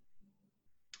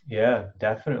 Yeah,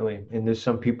 definitely. And there's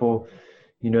some people,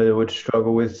 that would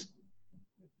struggle with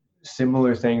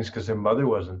similar things because their mother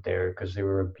wasn't there, because they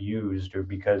were abused, or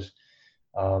because,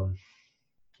 um,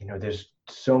 there's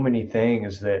so many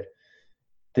things that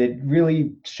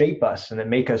really shape us and that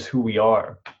make us who we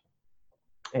are.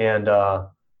 And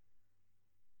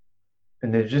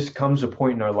there just comes a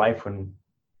point in our life when,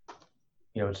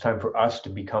 it's time for us to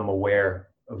become aware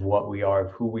of what we are,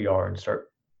 of who we are, and start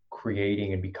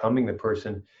creating and becoming the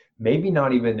person, maybe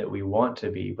not even that we want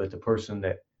to be, but the person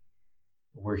that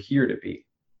we're here to be.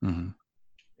 Mm-hmm.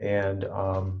 And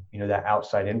that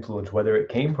outside influence, whether it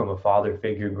came from a father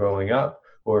figure growing up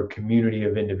or a community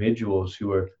of individuals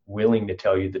who are willing to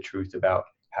tell you the truth about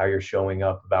how you're showing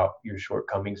up, about your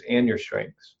shortcomings and your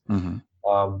strengths. Mm-hmm.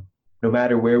 No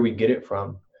matter where we get it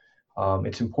from,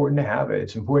 it's important to have it.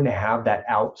 It's important to have that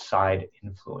outside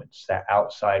influence, that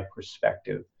outside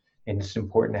perspective. And it's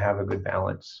important to have a good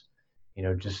balance.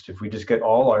 Just if we just get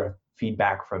all our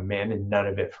feedback from men and none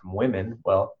of it from women,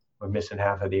 well, we're missing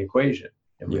half of the equation.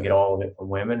 If we get all of it from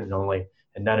women and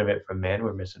none of it from men,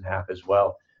 we're missing half as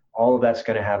well. All of that's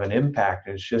going to have an impact.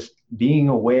 And it's just being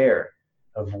aware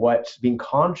of being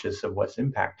conscious of what's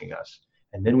impacting us.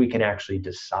 And then we can actually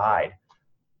decide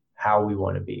how we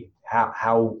want to be,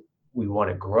 how we want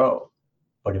to grow.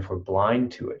 But if we're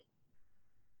blind to it,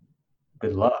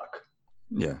 good luck.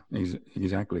 Yeah,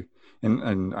 exactly.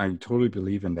 And I totally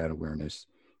believe in that awareness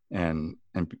and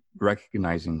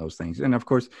recognizing those things. And of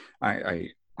course,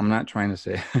 I'm not trying to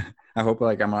say, I hope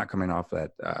like I'm not coming off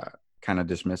that kind of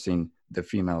dismissing the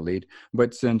female lead,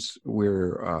 but since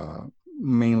we're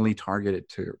mainly targeted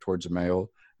towards a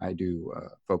male, I do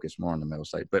focus more on the male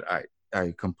side. But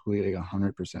I completely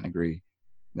 100% agree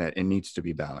that it needs to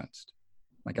be balanced.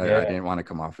 Like I didn't want to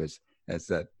come off as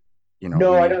that,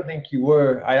 No, I don't think you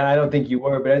were. I don't think you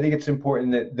were, but I think it's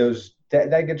important that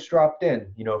that gets dropped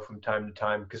in, from time to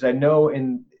time, because I know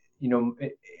in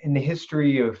the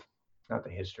history of, not the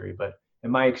history, but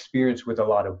in my experience with a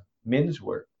lot of men's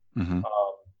work, mm-hmm.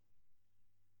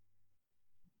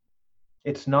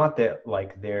 It's not that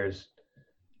like there's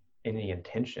any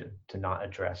intention to not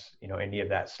address, any of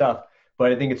that stuff,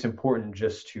 but I think it's important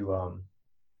just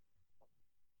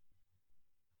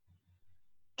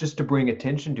to bring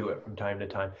attention to it from time to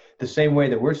time. The same way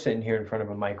that we're sitting here in front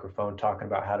of a microphone talking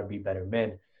about how to be better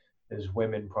men, there's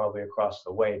women probably across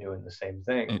the way doing the same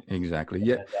thing. Exactly.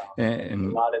 Yeah.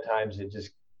 And a lot of times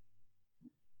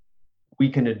we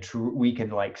can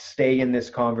like stay in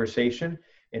this conversation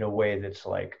in a way that's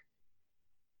like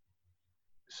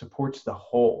supports the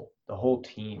whole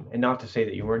team. And not to say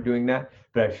that you weren't doing that,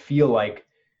 but I feel like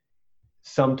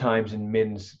sometimes in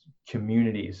men's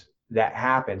communities that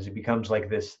happens. It becomes like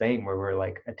this thing where we're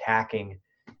like attacking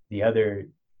the other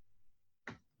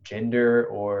gender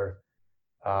or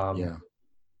and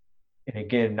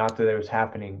again, not that it was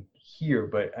happening here,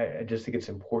 but I just think it's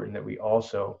important that we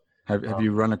also have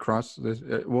you run across this?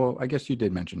 Well, I guess you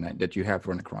did mention that you have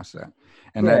run across that,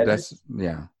 and that's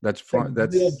fun.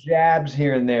 That's little jabs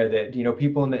here and there that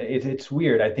people it's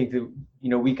weird. I think that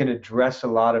we can address a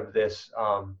lot of this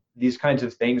these kinds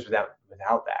of things without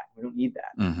that. We don't need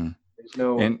that. Mm-hmm. There's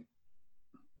no. And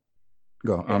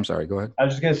go. Yeah. I'm sorry. Go ahead. I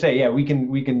was just gonna say, we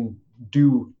can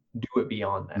do it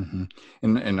beyond that.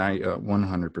 Mm-hmm. And I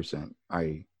 100%.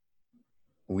 I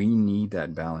we need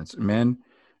that balance. Men,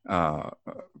 uh,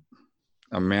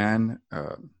 a man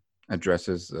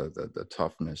addresses the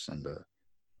toughness and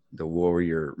the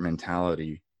warrior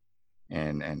mentality,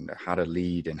 and how to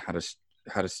lead and how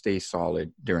to stay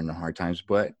solid during the hard times.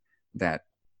 But that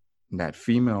that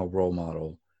female role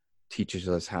model teaches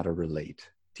us how to relate,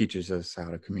 teaches us how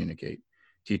to communicate,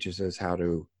 teaches us how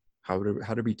to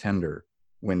be tender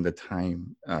when the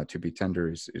time to be tender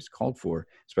is called for,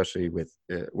 especially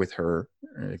with her.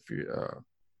 If you,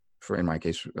 for in my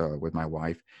case, with my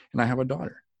wife, and I have a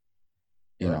daughter.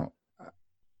 You Yeah. know,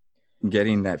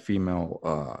 getting that female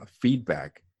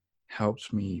feedback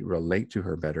helps me relate to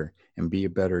her better and be a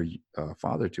better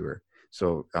father to her.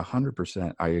 So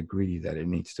 100%, I agree that it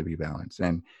needs to be balanced.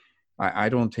 And I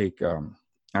don't take,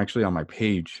 actually on my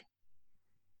page,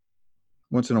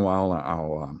 once in a while,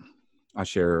 I'll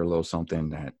share a little something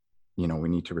that, we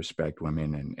need to respect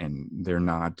women, and they're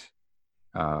not,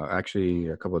 actually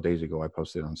a couple of days ago, I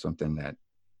posted on something that,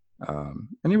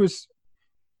 and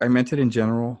I meant it in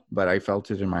general, but I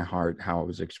felt it in my heart how I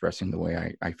was expressing the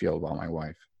way I feel about my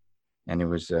wife. And it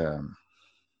was,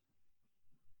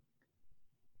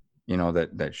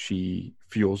 that she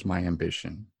fuels my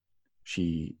ambition.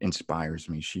 She inspires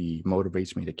me. She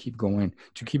motivates me to keep going,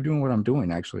 to keep doing what I'm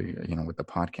doing, actually, with the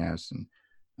podcast and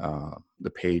the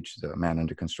page, the Man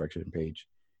Under Construction page.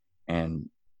 And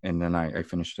then I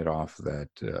finished it off that,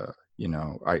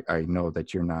 I know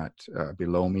that you're not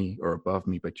below me or above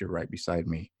me, but you're right beside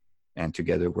me. And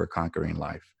together we're conquering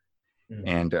life.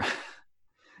 Mm.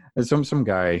 And some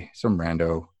guy, some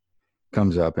rando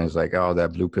comes up and is like, "Oh,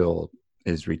 that blue pill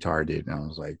is retarded." And I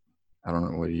was like, "I don't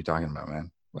know. What are you talking about,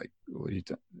 man? Like, what are you?"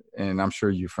 And I'm sure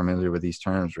you're familiar with these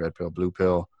terms, red pill, blue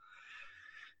pill.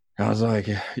 I was like,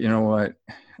 you know what?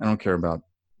 I don't care about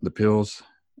the pills.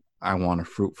 I want a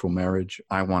fruitful marriage.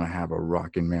 I want to have a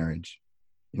rocking marriage.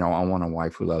 I want a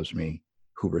wife who loves me,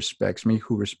 who respects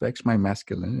my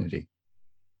masculinity.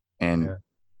 And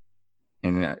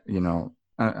Yeah.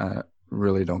 I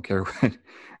really don't care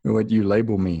what you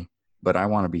label me, but I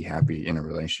want to be happy in a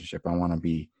relationship. I want to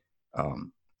be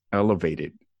um,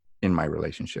 elevated in my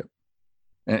relationship,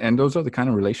 and those are the kind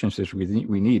of relationships we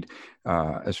need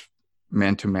as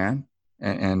man to man,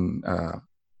 and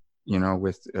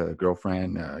with a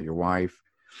girlfriend, your wife.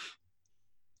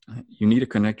 You need to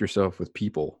connect yourself with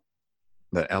people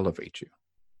that elevate you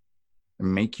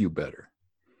and make you better.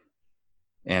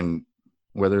 And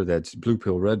whether that's blue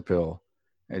pill, red pill,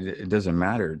 it doesn't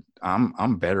matter.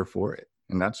 I'm better for it,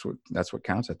 and that's what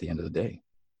counts at the end of the day.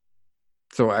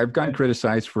 So I've gotten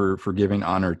criticized for giving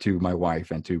honor to my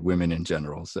wife and to women in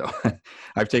general. So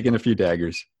I've taken a few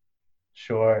daggers.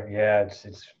 Sure. Yeah.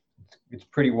 It's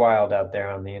pretty wild out there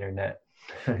on the internet.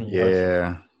 It's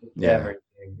Yeah, yeah.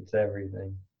 everything. It's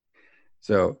everything.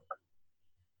 So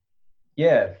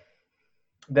Yeah.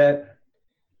 That,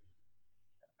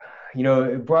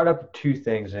 it brought up two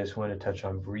things I just want to touch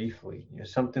on briefly.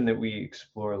 Something that we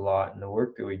explore a lot in the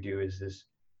work that we do is this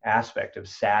aspect of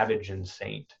savage and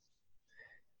saint.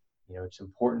 It's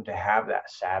important to have that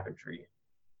savagery.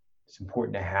 It's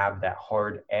important to have that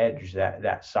hard edge,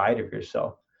 that side of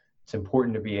yourself. It's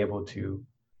important to be able to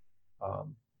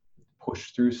um,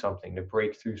 push through something, to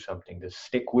break through something, to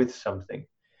stick with something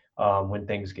when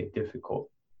things get difficult.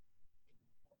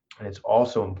 And it's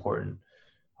also important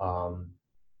um,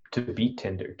 to be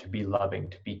tender, to be loving,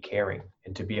 to be caring,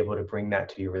 and to be able to bring that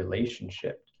to your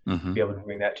relationship, to mm-hmm, be able to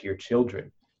bring that to your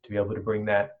children, to be able to bring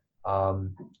that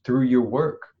through your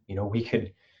work.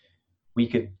 We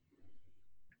could.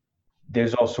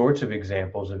 There's all sorts of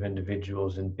examples of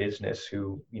individuals in business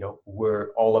who,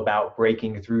 were all about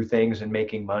breaking through things and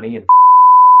making money and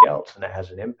everybody else, and that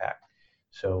has an impact.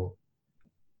 So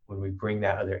when we bring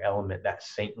that other element, that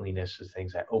saintliness of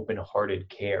things, that open-hearted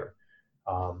care,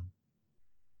 um,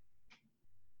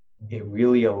 it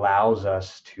really allows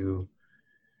us to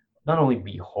not only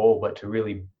be whole, but to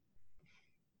really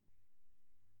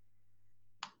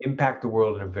impact the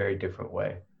world in a very different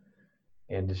way.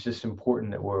 And it's just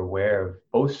important that we're aware of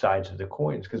both sides of the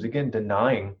coins, because again,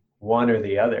 denying one or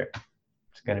the other,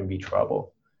 it's going to be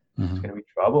trouble. It's mm-hmm, going to be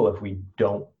trouble if we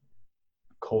don't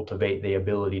cultivate the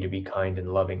ability to be kind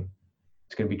and loving.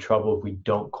 It's going to be trouble if we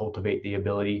don't cultivate the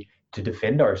ability to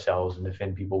defend ourselves and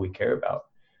defend people we care about.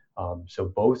 So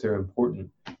both are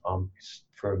important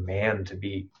for a man to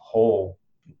be whole.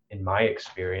 In my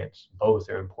experience, both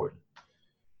are important.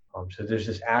 So there's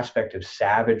this aspect of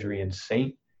savagery and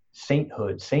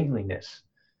sainthood, saintliness,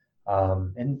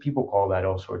 and people call that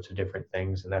all sorts of different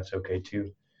things, and that's okay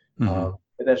too. mm-hmm.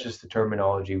 But that's just the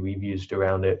terminology we've used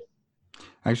around it.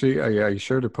 Actually, I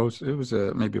shared a post. It was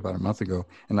maybe about a month ago,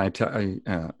 and I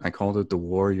called it the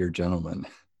Warrior Gentleman,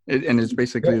 and it's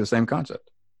basically Yeah. the same concept.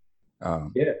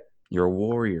 Um, Yeah. you're a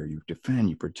warrior. You defend,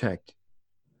 you protect,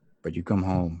 but you come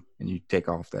home and you take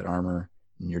off that armor,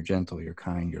 and you're gentle, you're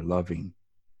kind, you're loving.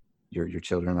 Your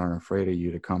children aren't afraid of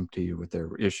you to come to you with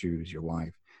their issues. Your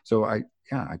wife. So I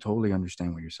totally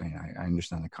understand what you're saying. I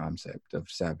understand the concept of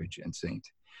savage and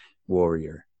saint,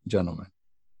 warrior, gentleman.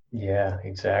 Yeah,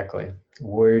 exactly.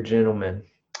 Warrior gentleman.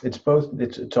 It's both.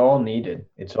 It's all needed.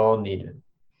 It's all needed.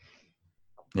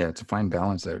 Yeah, it's a fine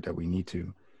balance there that we need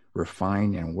to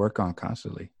refine and work on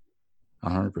constantly.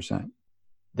 100%.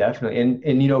 Definitely.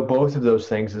 And both of those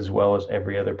things as well as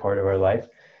every other part of our life,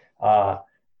 uh,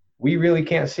 we really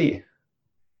can't see.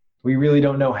 We really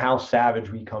don't know how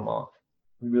savage we come off.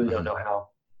 We really don't Mm-hmm. know how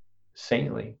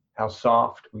saintly, how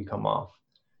soft we come off.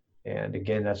 And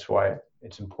again, that's why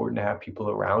it's important to have people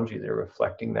around you that are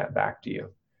reflecting that back to you,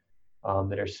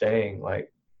 that are saying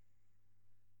like,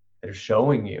 that are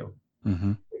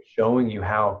Mm-hmm. showing you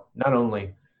how not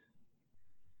only,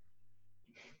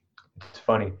 it's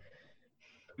funny,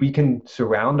 we can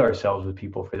surround ourselves with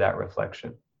people for that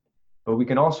reflection, but we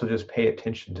can also just pay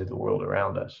attention to the world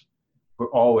around us.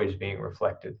 We're always being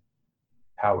reflected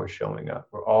how we're showing up.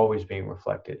 We're always being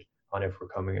reflected on if we're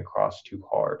coming across too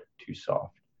hard, too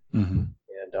soft. Mm-hmm.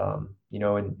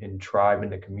 And in tribe in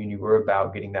the community, we're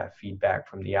about getting that feedback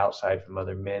from the outside, from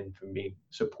other men, from being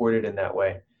supported in that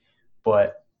way.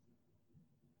 But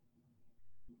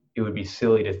it would be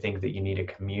silly to think that you need a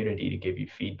community to give you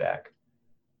feedback.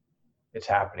 It's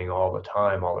happening all the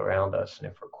time, all around us. And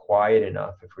if we're quiet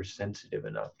enough, if we're sensitive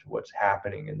enough to what's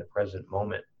happening in the present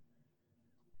moment,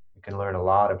 we can learn a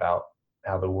lot about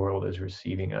how the world is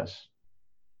receiving us.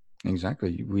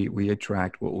 Exactly. We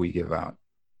attract what we give out.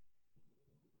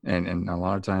 And a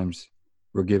lot of times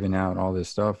we're giving out all this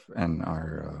stuff and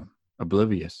are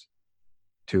oblivious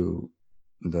to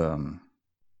the um,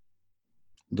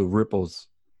 the ripples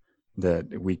that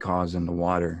we cause in the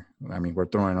water. I mean, we're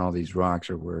throwing all these rocks,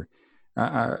 or we're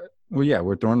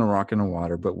throwing a rock in the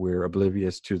water, but we're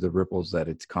oblivious to the ripples that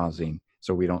it's causing.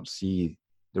 So we don't see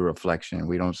the reflection.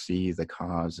 We don't see the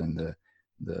cause and the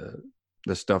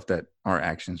the stuff that our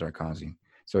actions are causing.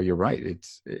 So you're right.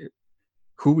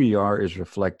 Who we are is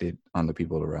reflected on the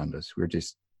people around us. We're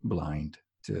just blind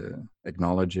to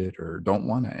acknowledge it or don't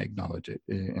want to acknowledge it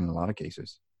in a lot of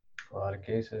cases. A lot of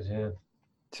cases, yeah.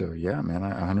 So yeah, man,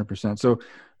 100%. So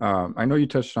I know you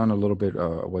touched on a little bit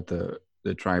what the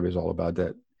tribe is all about.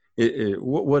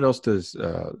 What else does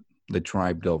the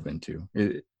tribe delve into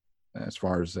as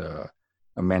far as a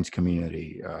men's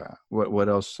community? What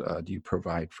else do you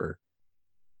provide for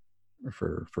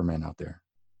men out there?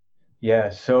 Yeah.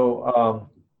 So,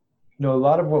 a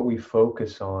lot of what we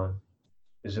focus on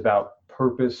is about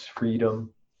purpose,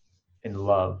 freedom, and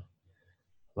love.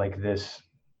 Like this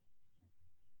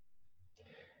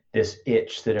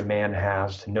itch that a man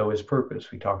has to know his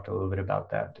purpose. We talked a little bit about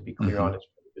that, to be clear Mm-hmm. on his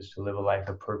purpose, to live a life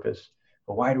of purpose.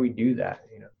 But why do we do that?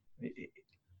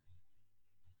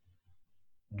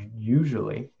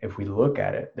 Usually, if we look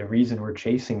at it, the reason we're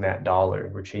chasing that dollar,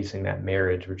 we're chasing that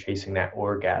marriage, we're chasing that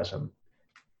orgasm,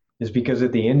 is because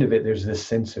at the end of it, there's this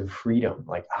sense of freedom,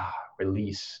 like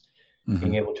release, Mm-hmm.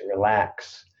 being able to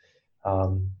relax.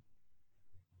 Um,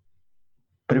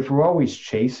 but if we're always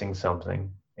chasing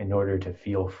something in order to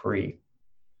feel free,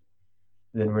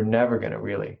 then we're never going to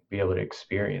really be able to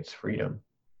experience freedom.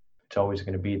 It's always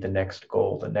going to be the next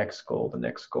goal, the next goal, the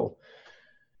next goal.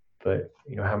 But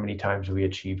how many times have we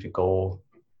achieved a goal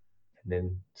and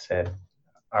then said,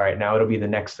 all right, now it'll be the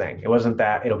next thing. It wasn't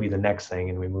that, it'll be the next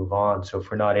thing, and we move on. So if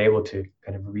we're not able to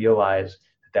kind of realize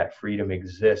that freedom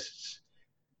exists,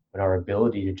 and our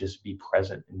ability to just be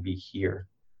present and be here,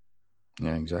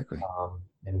 Yeah, exactly.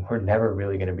 and we're never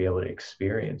really going to be able to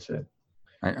experience it.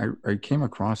 I came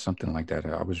across something like that.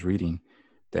 I was reading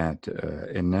that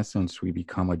in essence we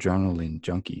become adrenaline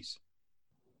junkies,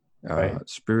 Right.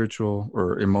 spiritual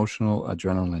or emotional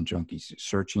adrenaline junkies,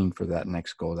 searching for that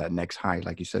next goal, that next high,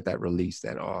 like you said, that release,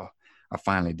 that I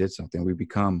finally did something. We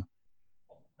become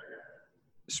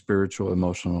spiritual,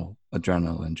 emotional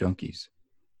adrenaline junkies.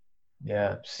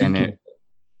 Yeah. And Seeking,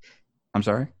 I'm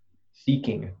sorry.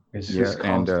 seeking is Yeah, just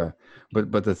and constant.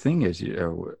 but the thing is,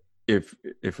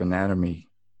 if anatomy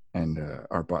and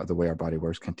the way our body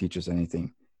works can teach us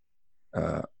anything,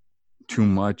 uh, too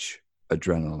much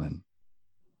adrenaline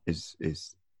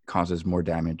is causes more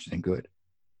damage than good.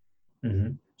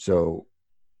 Hmm. So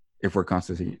if we're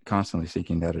constantly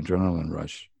seeking that adrenaline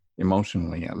rush,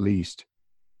 emotionally at least,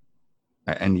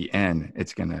 in the end,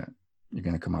 you're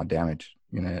gonna come out damaged.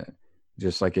 You're gonna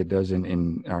just like it does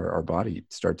in our body.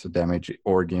 It starts to damage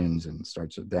organs and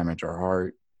starts to damage our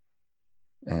heart.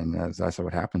 And that's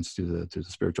what happens to the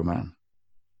spiritual man.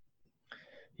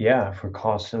 Yeah, if we're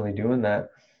constantly doing that.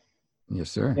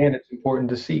 Yes, sir. And it's important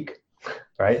to seek,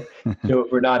 right? So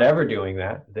if we're not ever doing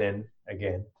that, then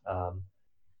again,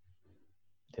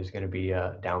 there's going to be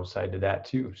a downside to that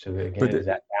too. So But again, is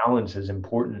that balance is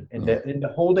important, yeah. and to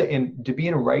hold it and to be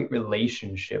in a right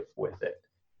relationship with it,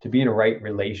 to be in a right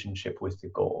relationship with the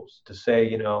goals, to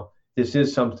say, this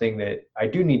is something that I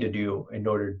do need to do in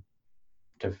order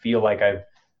to feel like I've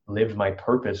lived my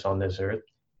purpose on this earth.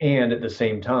 And at the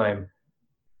same time,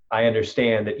 I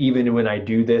understand that even when I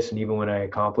do this and even when I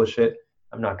accomplish it,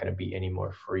 I'm not going to be any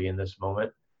more free in this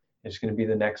moment. It's going to be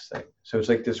the next thing. So it's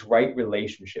like this right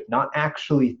relationship, not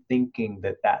actually thinking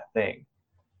that that thing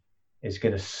is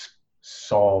going to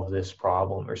solve this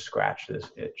problem or scratch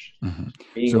this itch. Mm-hmm.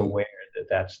 Being So aware that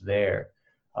that's there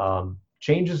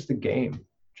changes the game,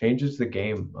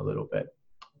 a little bit.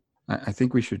 I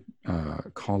think we should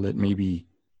call it maybe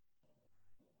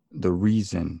the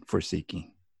reason for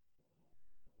seeking.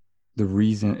 The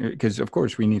reason, because of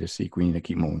course we need to seek, we need to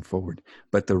keep moving forward.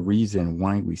 But the reason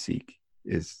why we seek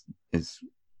is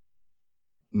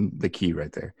the key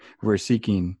right there. We're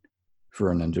seeking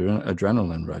for an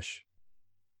adrenaline rush.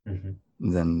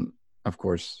 Mm-hmm. Then, of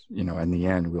course, in the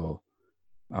end, we'll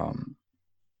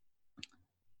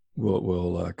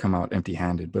come out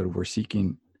empty-handed. But we're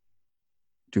seeking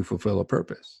to fulfill a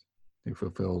purpose, to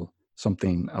fulfill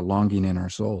something, a longing in our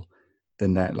soul.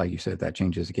 Then that, like you said, that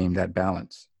changes the game. That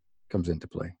balance comes into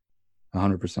play.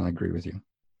 100% agree with you.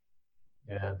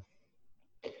 Yeah.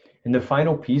 And the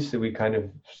final piece that we kind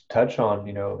of touch on,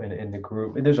 in the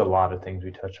group, and there's a lot of things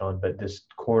we touch on, but this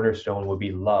cornerstone would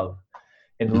be love.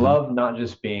 And Mm-hmm. love not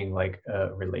just being like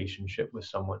a relationship with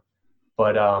someone,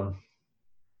 but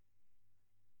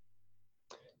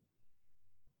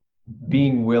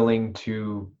being willing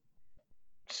to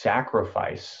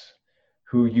sacrifice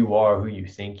who you are, who you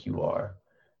think you are,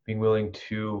 being willing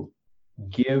to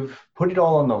put it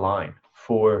all on the line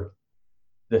for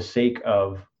the sake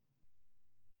of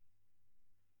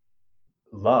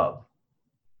love,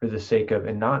 for the sake of,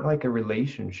 and not like a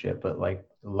relationship, but like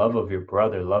love of your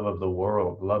brother, love of the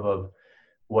world, love of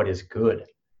what is good.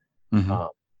 Mm-hmm. Um,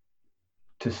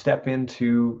 to step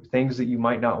into things that you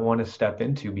might not want to step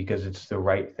into because it's the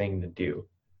right thing to do.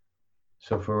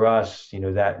 So for us,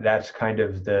 that's kind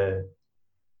of the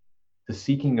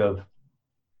seeking of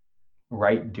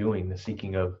right doing, the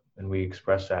seeking of, and we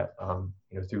express that,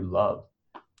 through love.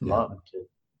 Yeah.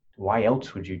 Why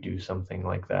else would you do something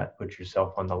like that? Put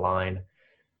yourself on the line,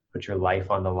 put your life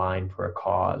on the line for a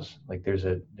cause. Like there's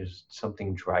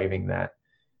something driving that,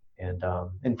 and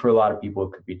for a lot of people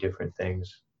it could be different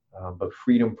things, but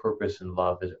freedom, purpose, and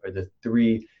love are the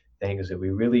three things that we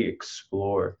really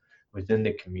explore within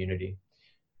the community,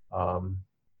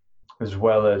 as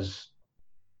well as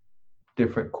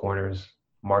different corners: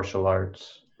 martial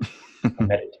arts,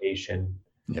 meditation,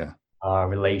 Yeah.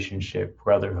 relationship,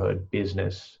 brotherhood,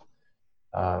 business.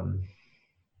 Um,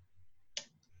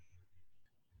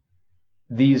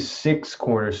 these 6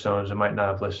 cornerstones, I might not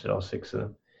have listed all 6 of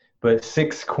them, but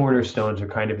 6 cornerstones are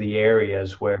kind of the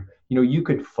areas where, you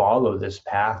could follow this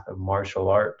path of martial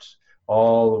arts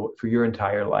all for your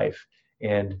entire life.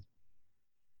 And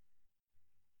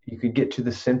you could get to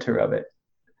the center of it.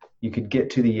 You could get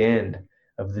to the end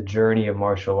of the journey of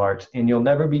martial arts, and you'll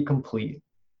never be complete,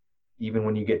 even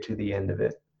when you get to the end of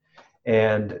it.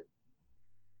 And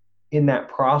in that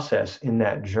process, in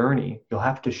that journey, you'll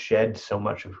have to shed so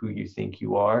much of who you think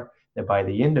you are that by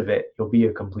the end of it, you'll be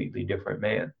a completely different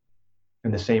man.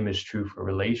 And the same is true for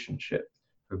relationship,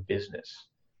 for business.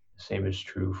 The same is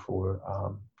true for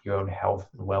your own health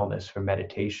and wellness, for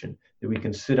meditation, that we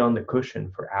can sit on the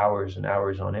cushion for hours and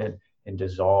hours on end and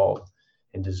dissolve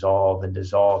and dissolve and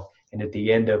dissolve. And at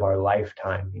the end of our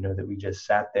lifetime, that we just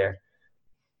sat there,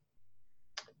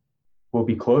 we'll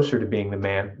be closer to being the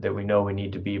man that we know we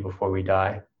need to be before we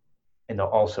die. And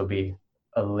there'll also be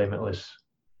a limitless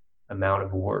amount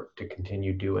of work to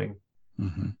continue doing.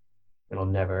 Mm-hmm. It'll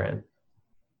never end.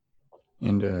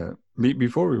 And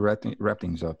before we wrap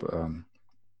things up,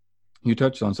 you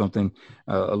touched on something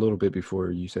a little bit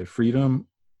before. You said freedom,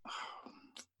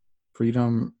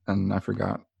 and I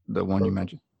forgot the one you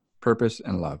mentioned: purpose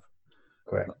and love.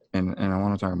 Correct. And I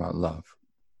want to talk about love.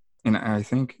 And I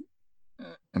think,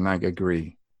 and I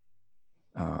agree,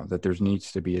 that there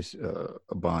needs to be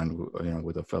a bond,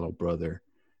 with a fellow brother,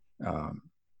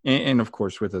 and of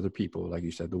course with other people, like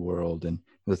you said, the world and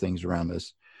the things around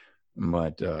us.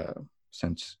 But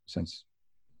since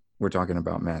we're talking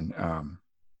about men,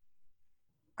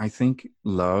 I think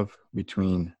love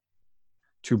between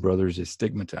two brothers is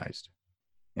stigmatized,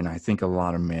 and I think a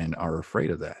lot of men are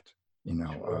afraid of that.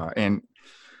 Sure. And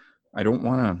I don't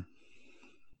want to.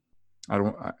 I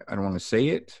don't want to say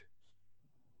it.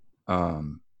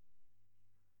 Um,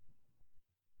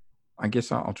 I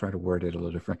guess I'll try to word it a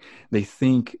little different. I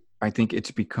think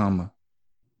it's become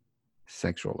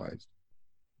sexualized.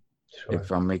 Sure.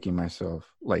 If I'm making myself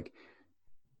like,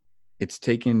 it's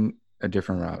taken a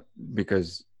different route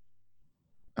because,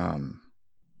 um,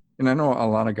 and I know a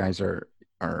lot of guys are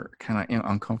kind of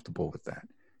uncomfortable with that.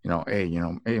 Hey,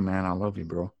 hey man, I love you,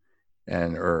 bro,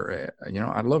 and or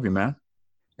I love you, man.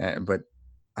 But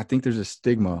I think there's a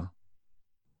stigma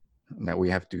that we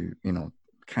have to,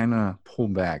 kind of pull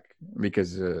back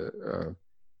because,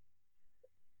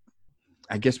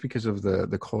 I guess because of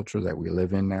the culture that we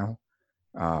live in now,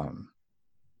 um,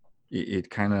 it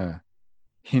kind of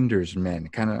hinders men.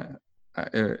 Kind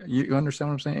of, you understand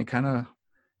what I'm saying? It kind of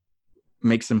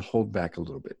makes them hold back a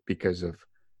little bit because of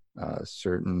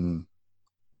certain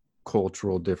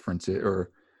cultural differences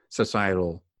or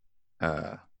societal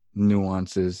uh,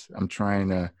 nuances. I'm trying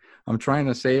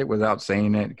to say it without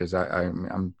saying it because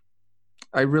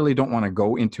I really don't want to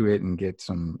go into it and get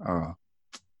some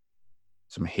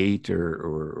hate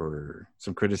or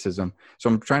some criticism. So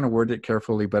I'm trying to word it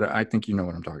carefully, but I think you know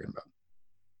what I'm talking about.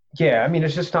 Yeah, I mean,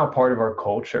 it's just not part of our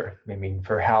culture. I mean,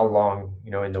 for how long,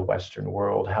 in the Western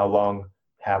world,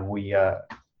 have we, uh,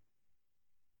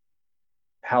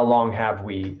 how long have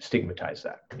we stigmatized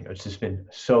that? It's just been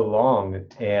so long,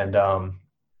 and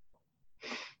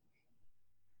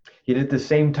yet at the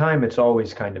same time, it's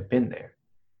always kind of been there.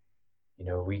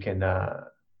 We can, I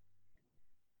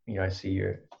see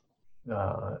your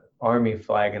army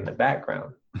flag in the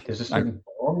background. There's a I certain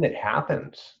bond that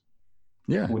happens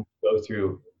Yeah, when you go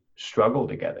through struggle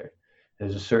together.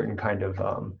 There's a certain kind of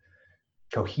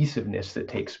cohesiveness that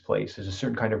takes place. There's a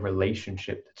certain kind of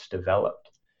relationship that's developed.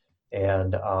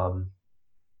 And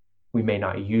we may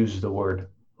not use the word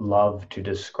love to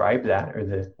describe that, or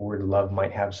the word love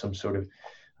might have some sort of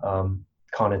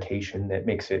connotation that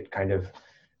makes it kind of,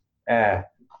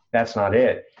 that's not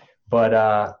it.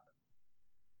 But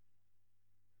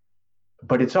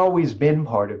but it's always been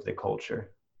part of the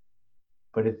culture.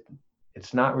 But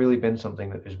it's not really been something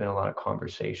that there's been a lot of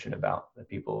conversation about, that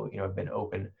people have been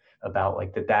open about,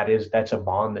 like that's a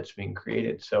bond that's being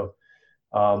created. So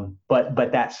but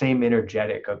that same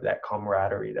energetic of that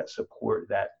camaraderie, that support,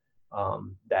 that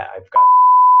I've got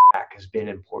your back has been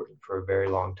important for a very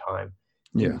long time.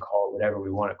 We yeah, can call it whatever we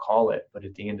want to call it, but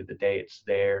at the end of the day, it's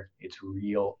there, it's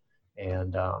real,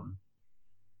 and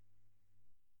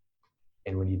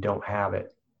when you don't have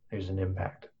it, there's an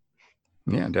impact.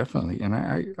 yeah, definitely. And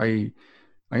I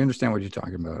understand what you're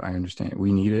talking about. I understand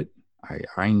we need it.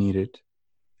 I need it.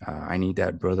 I need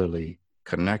that brotherly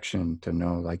connection to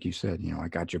know, like you said, I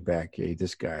got your back. Hey,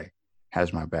 this guy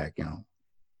has my back.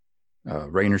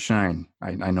 Rain or shine,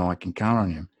 I know I can count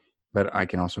on him, but I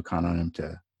can also count on him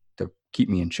to keep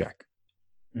me in check.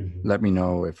 Mm-hmm. Let me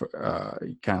know if,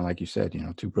 kind of like you said,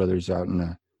 two brothers out in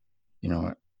the, you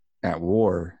know, at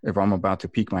war. If I'm about to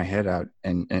peek my head out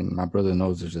and my brother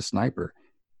knows there's a sniper,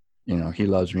 he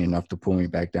loves me enough to pull me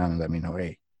back down and let me know,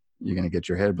 hey, you're gonna get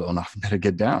your head blown off. Better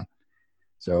get down.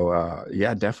 So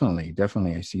yeah, definitely,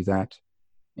 I see that,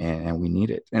 and we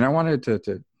need it. And I wanted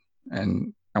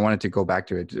to go back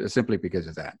to it simply because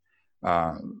of that.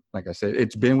 Like I said,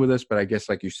 it's been with us, but I guess,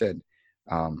 like you said,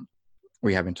 um,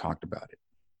 we haven't talked about it,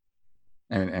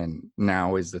 and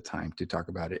now is the time to talk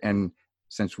about it. And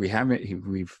since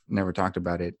we've never talked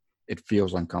about it, it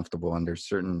feels uncomfortable, and there's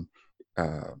certain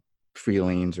uh,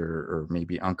 feelings or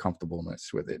maybe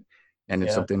uncomfortableness with it, and it's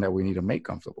Yeah. something that we need to make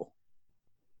comfortable.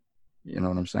 You know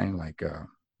what I'm saying? Like,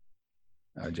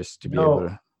 just to be able No,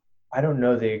 to. I don't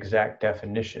know the exact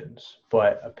definitions,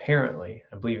 but apparently,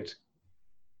 I believe it's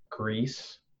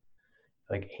Greece,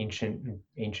 like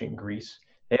ancient Greece.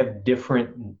 They have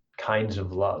different kinds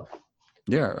of love.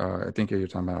 Yeah, I think you're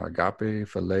talking about agape,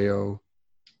 phileo.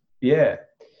 Yeah.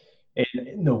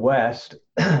 In the West,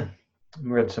 I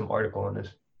read some article on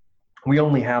this. We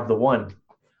only have the one.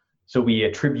 So we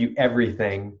attribute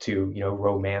everything to,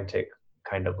 romantic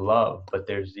kind of love. But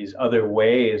there's these other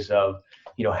ways of,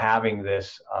 having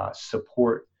this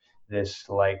support, this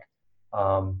like,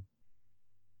 um,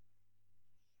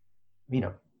 you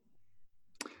know,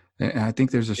 And I think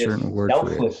there's a this certain word for it.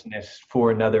 selflessness for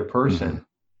another Hmm. person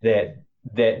that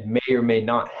may or may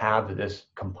not have this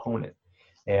component.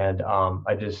 And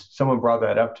someone brought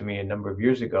that up to me a number of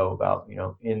years ago about,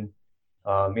 in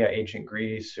ancient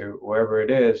Greece or wherever it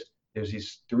is, there's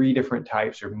these three different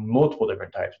types or multiple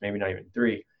different types, maybe not even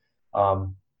three.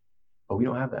 Um, but we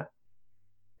don't have that.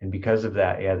 And because of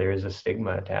that, yeah, there is a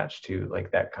stigma attached to like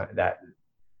that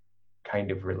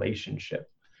kind of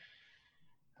relationship.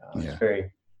 It's Yeah.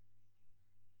 very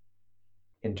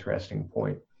interesting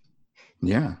point.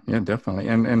 Yeah. Yeah, definitely.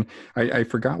 And I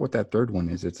forgot what that third one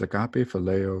is. It's agape,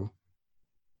 phileo,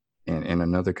 and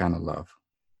another kind of love.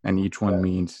 And each Yeah.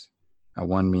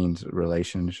 one means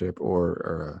relationship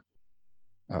or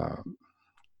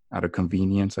out of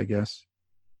convenience, I guess.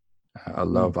 A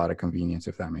Mm. love out of convenience,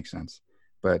 if that makes sense.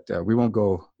 But we won't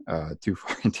go too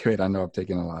far into it. I know I've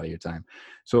taken a lot of your time.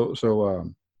 So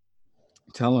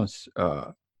tell us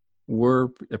where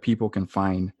people can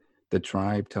find the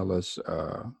tribe. Tell us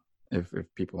if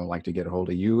people would like to get a hold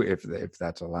of you, if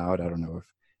that's allowed. I don't know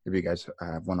if you guys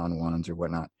have one-on-ones or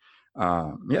whatnot.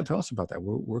 Yeah, tell us about that.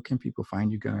 Where can people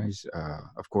find you guys?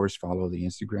 Of course, follow the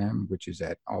Instagram, which is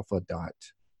at alpha.tribe.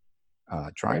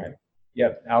 Right.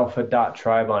 Yep.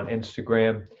 Alpha.tribe on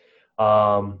Instagram.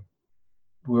 Um,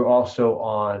 we're also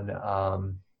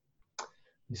on,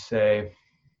 you say,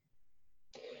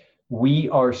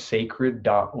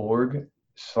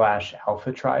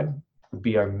 wearesacred.org/alpha tribe would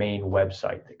be our main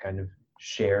website that kind of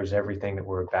shares everything that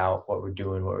we're about, what we're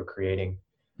doing, what we're creating.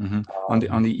 Mm-hmm.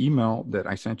 On the email that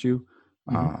I sent you,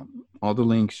 Mhm. uh, all the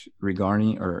links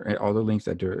regarding or all the links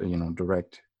that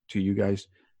direct to you guys,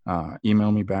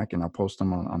 email me back and I'll post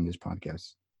them on this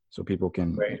podcast so people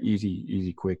can Great.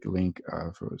 easy quick link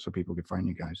so people can find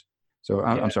you guys. So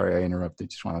Yeah. I'm sorry I interrupted.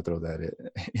 Just want to throw that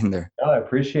in there. No, I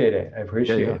appreciate it. I Yeah,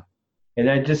 appreciate yeah. it. And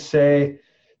I just say,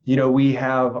 we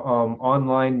have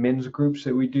online men's groups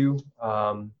that we do.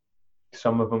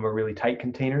 Some of them are really tight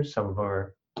containers. Some of them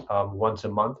are once a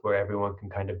month where everyone can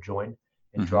kind of join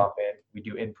and Mm-hmm. drop in. We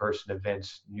do in-person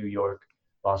events, New York,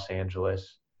 Los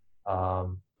Angeles.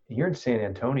 You're in San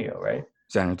Antonio, right?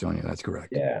 San Antonio, that's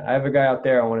correct. Yeah, I have a guy out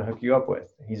there I want to hook you up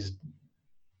with. He's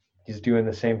doing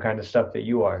the same kind of stuff that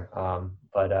you are.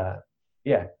 But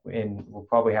yeah, and we'll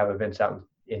probably have events out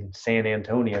in San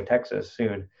Antonio, Texas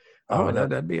soon. Oh, Another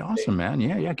that'd be state. awesome, man.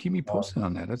 Yeah, yeah. Keep me Um, posted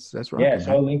on that. That's yeah, rocking,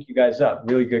 so I'll man. link you guys up.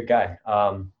 Really good guy.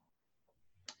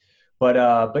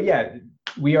 But yeah,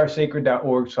 we are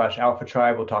sacred.org/alpha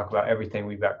tribe. We'll talk about everything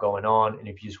we've got going on. And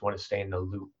if you just want to stay in the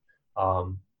loop,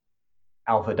 um,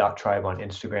 alpha.tribe on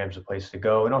Instagram is a place to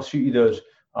go. And I'll shoot you those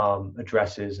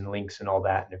addresses and links and all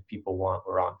that. And if people want,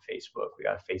 we're on Facebook. We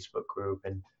got a Facebook group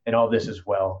and all this as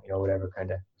well, whatever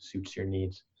kind of suits your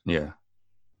needs. Yeah.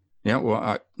 Yeah,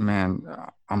 well, man,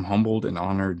 I'm humbled and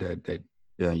honored that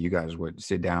you guys would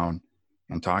sit down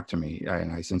and talk to me,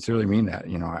 and I sincerely mean that.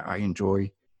 I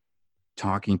enjoy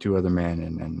talking to other men,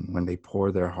 and when they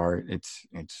pour their heart, it's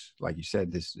like you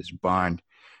said, this bond.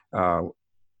 Uh,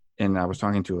 and I was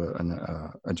talking to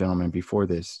a gentleman before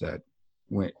this that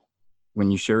when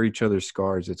you share each other's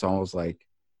scars, it's almost like,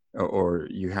 or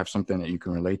you have something that you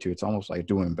can relate to. It's almost like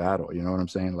doing battle. You know what I'm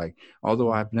saying? Like, although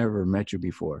I've never met you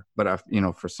before, but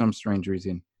for some strange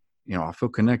reason, I feel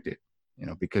connected,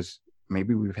 because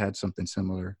maybe we've had something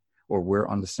similar or we're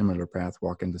on the similar path,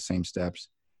 walking the same steps.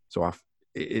 So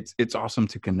it's awesome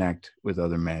to connect with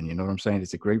other men. You know what I'm saying?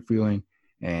 It's a great feeling.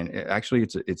 And actually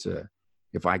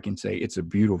if I can say, it's a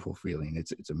beautiful feeling.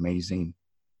 It's amazing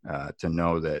to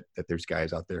know that there's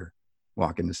guys out there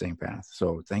walking the same path.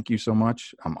 So thank you so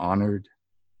much. I'm honored.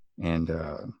 And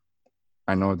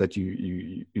I know that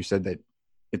you said that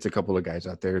it's a couple of guys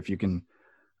out there. If you can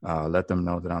let them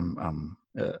know that I'm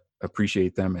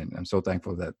appreciate them. And I'm so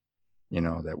thankful that,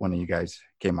 that one of you guys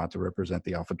came out to represent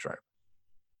the Alpha Tribe.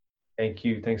 Thank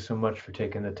you. Thanks so much for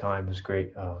taking the time. It was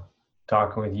great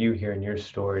talking with you, hearing your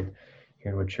story,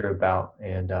 hearing what you're about,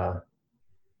 and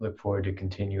look forward to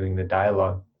continuing the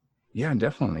dialogue. Yeah,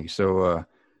 definitely. So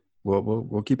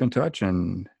we'll keep in touch,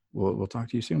 and we'll talk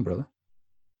to you soon, brother.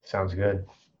 Sounds good.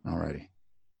 All righty.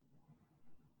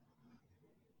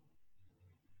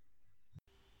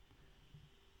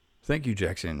 Thank you,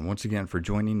 Jackson, once again for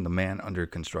joining the Man Under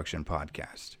Construction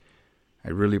podcast. I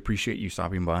really appreciate you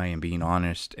stopping by and being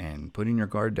honest and putting your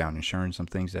guard down and sharing some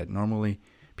things that normally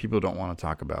people don't want to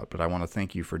talk about. But I want to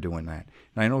thank you for doing that.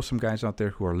 And I know some guys out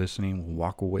there who are listening will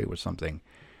walk away with something.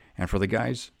 And for the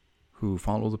guys who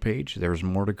follow the page, there's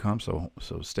more to come. So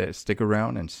stick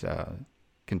around and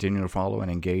continue to follow and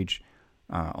engage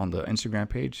on the Instagram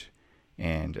page.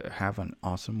 And have an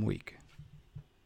awesome week.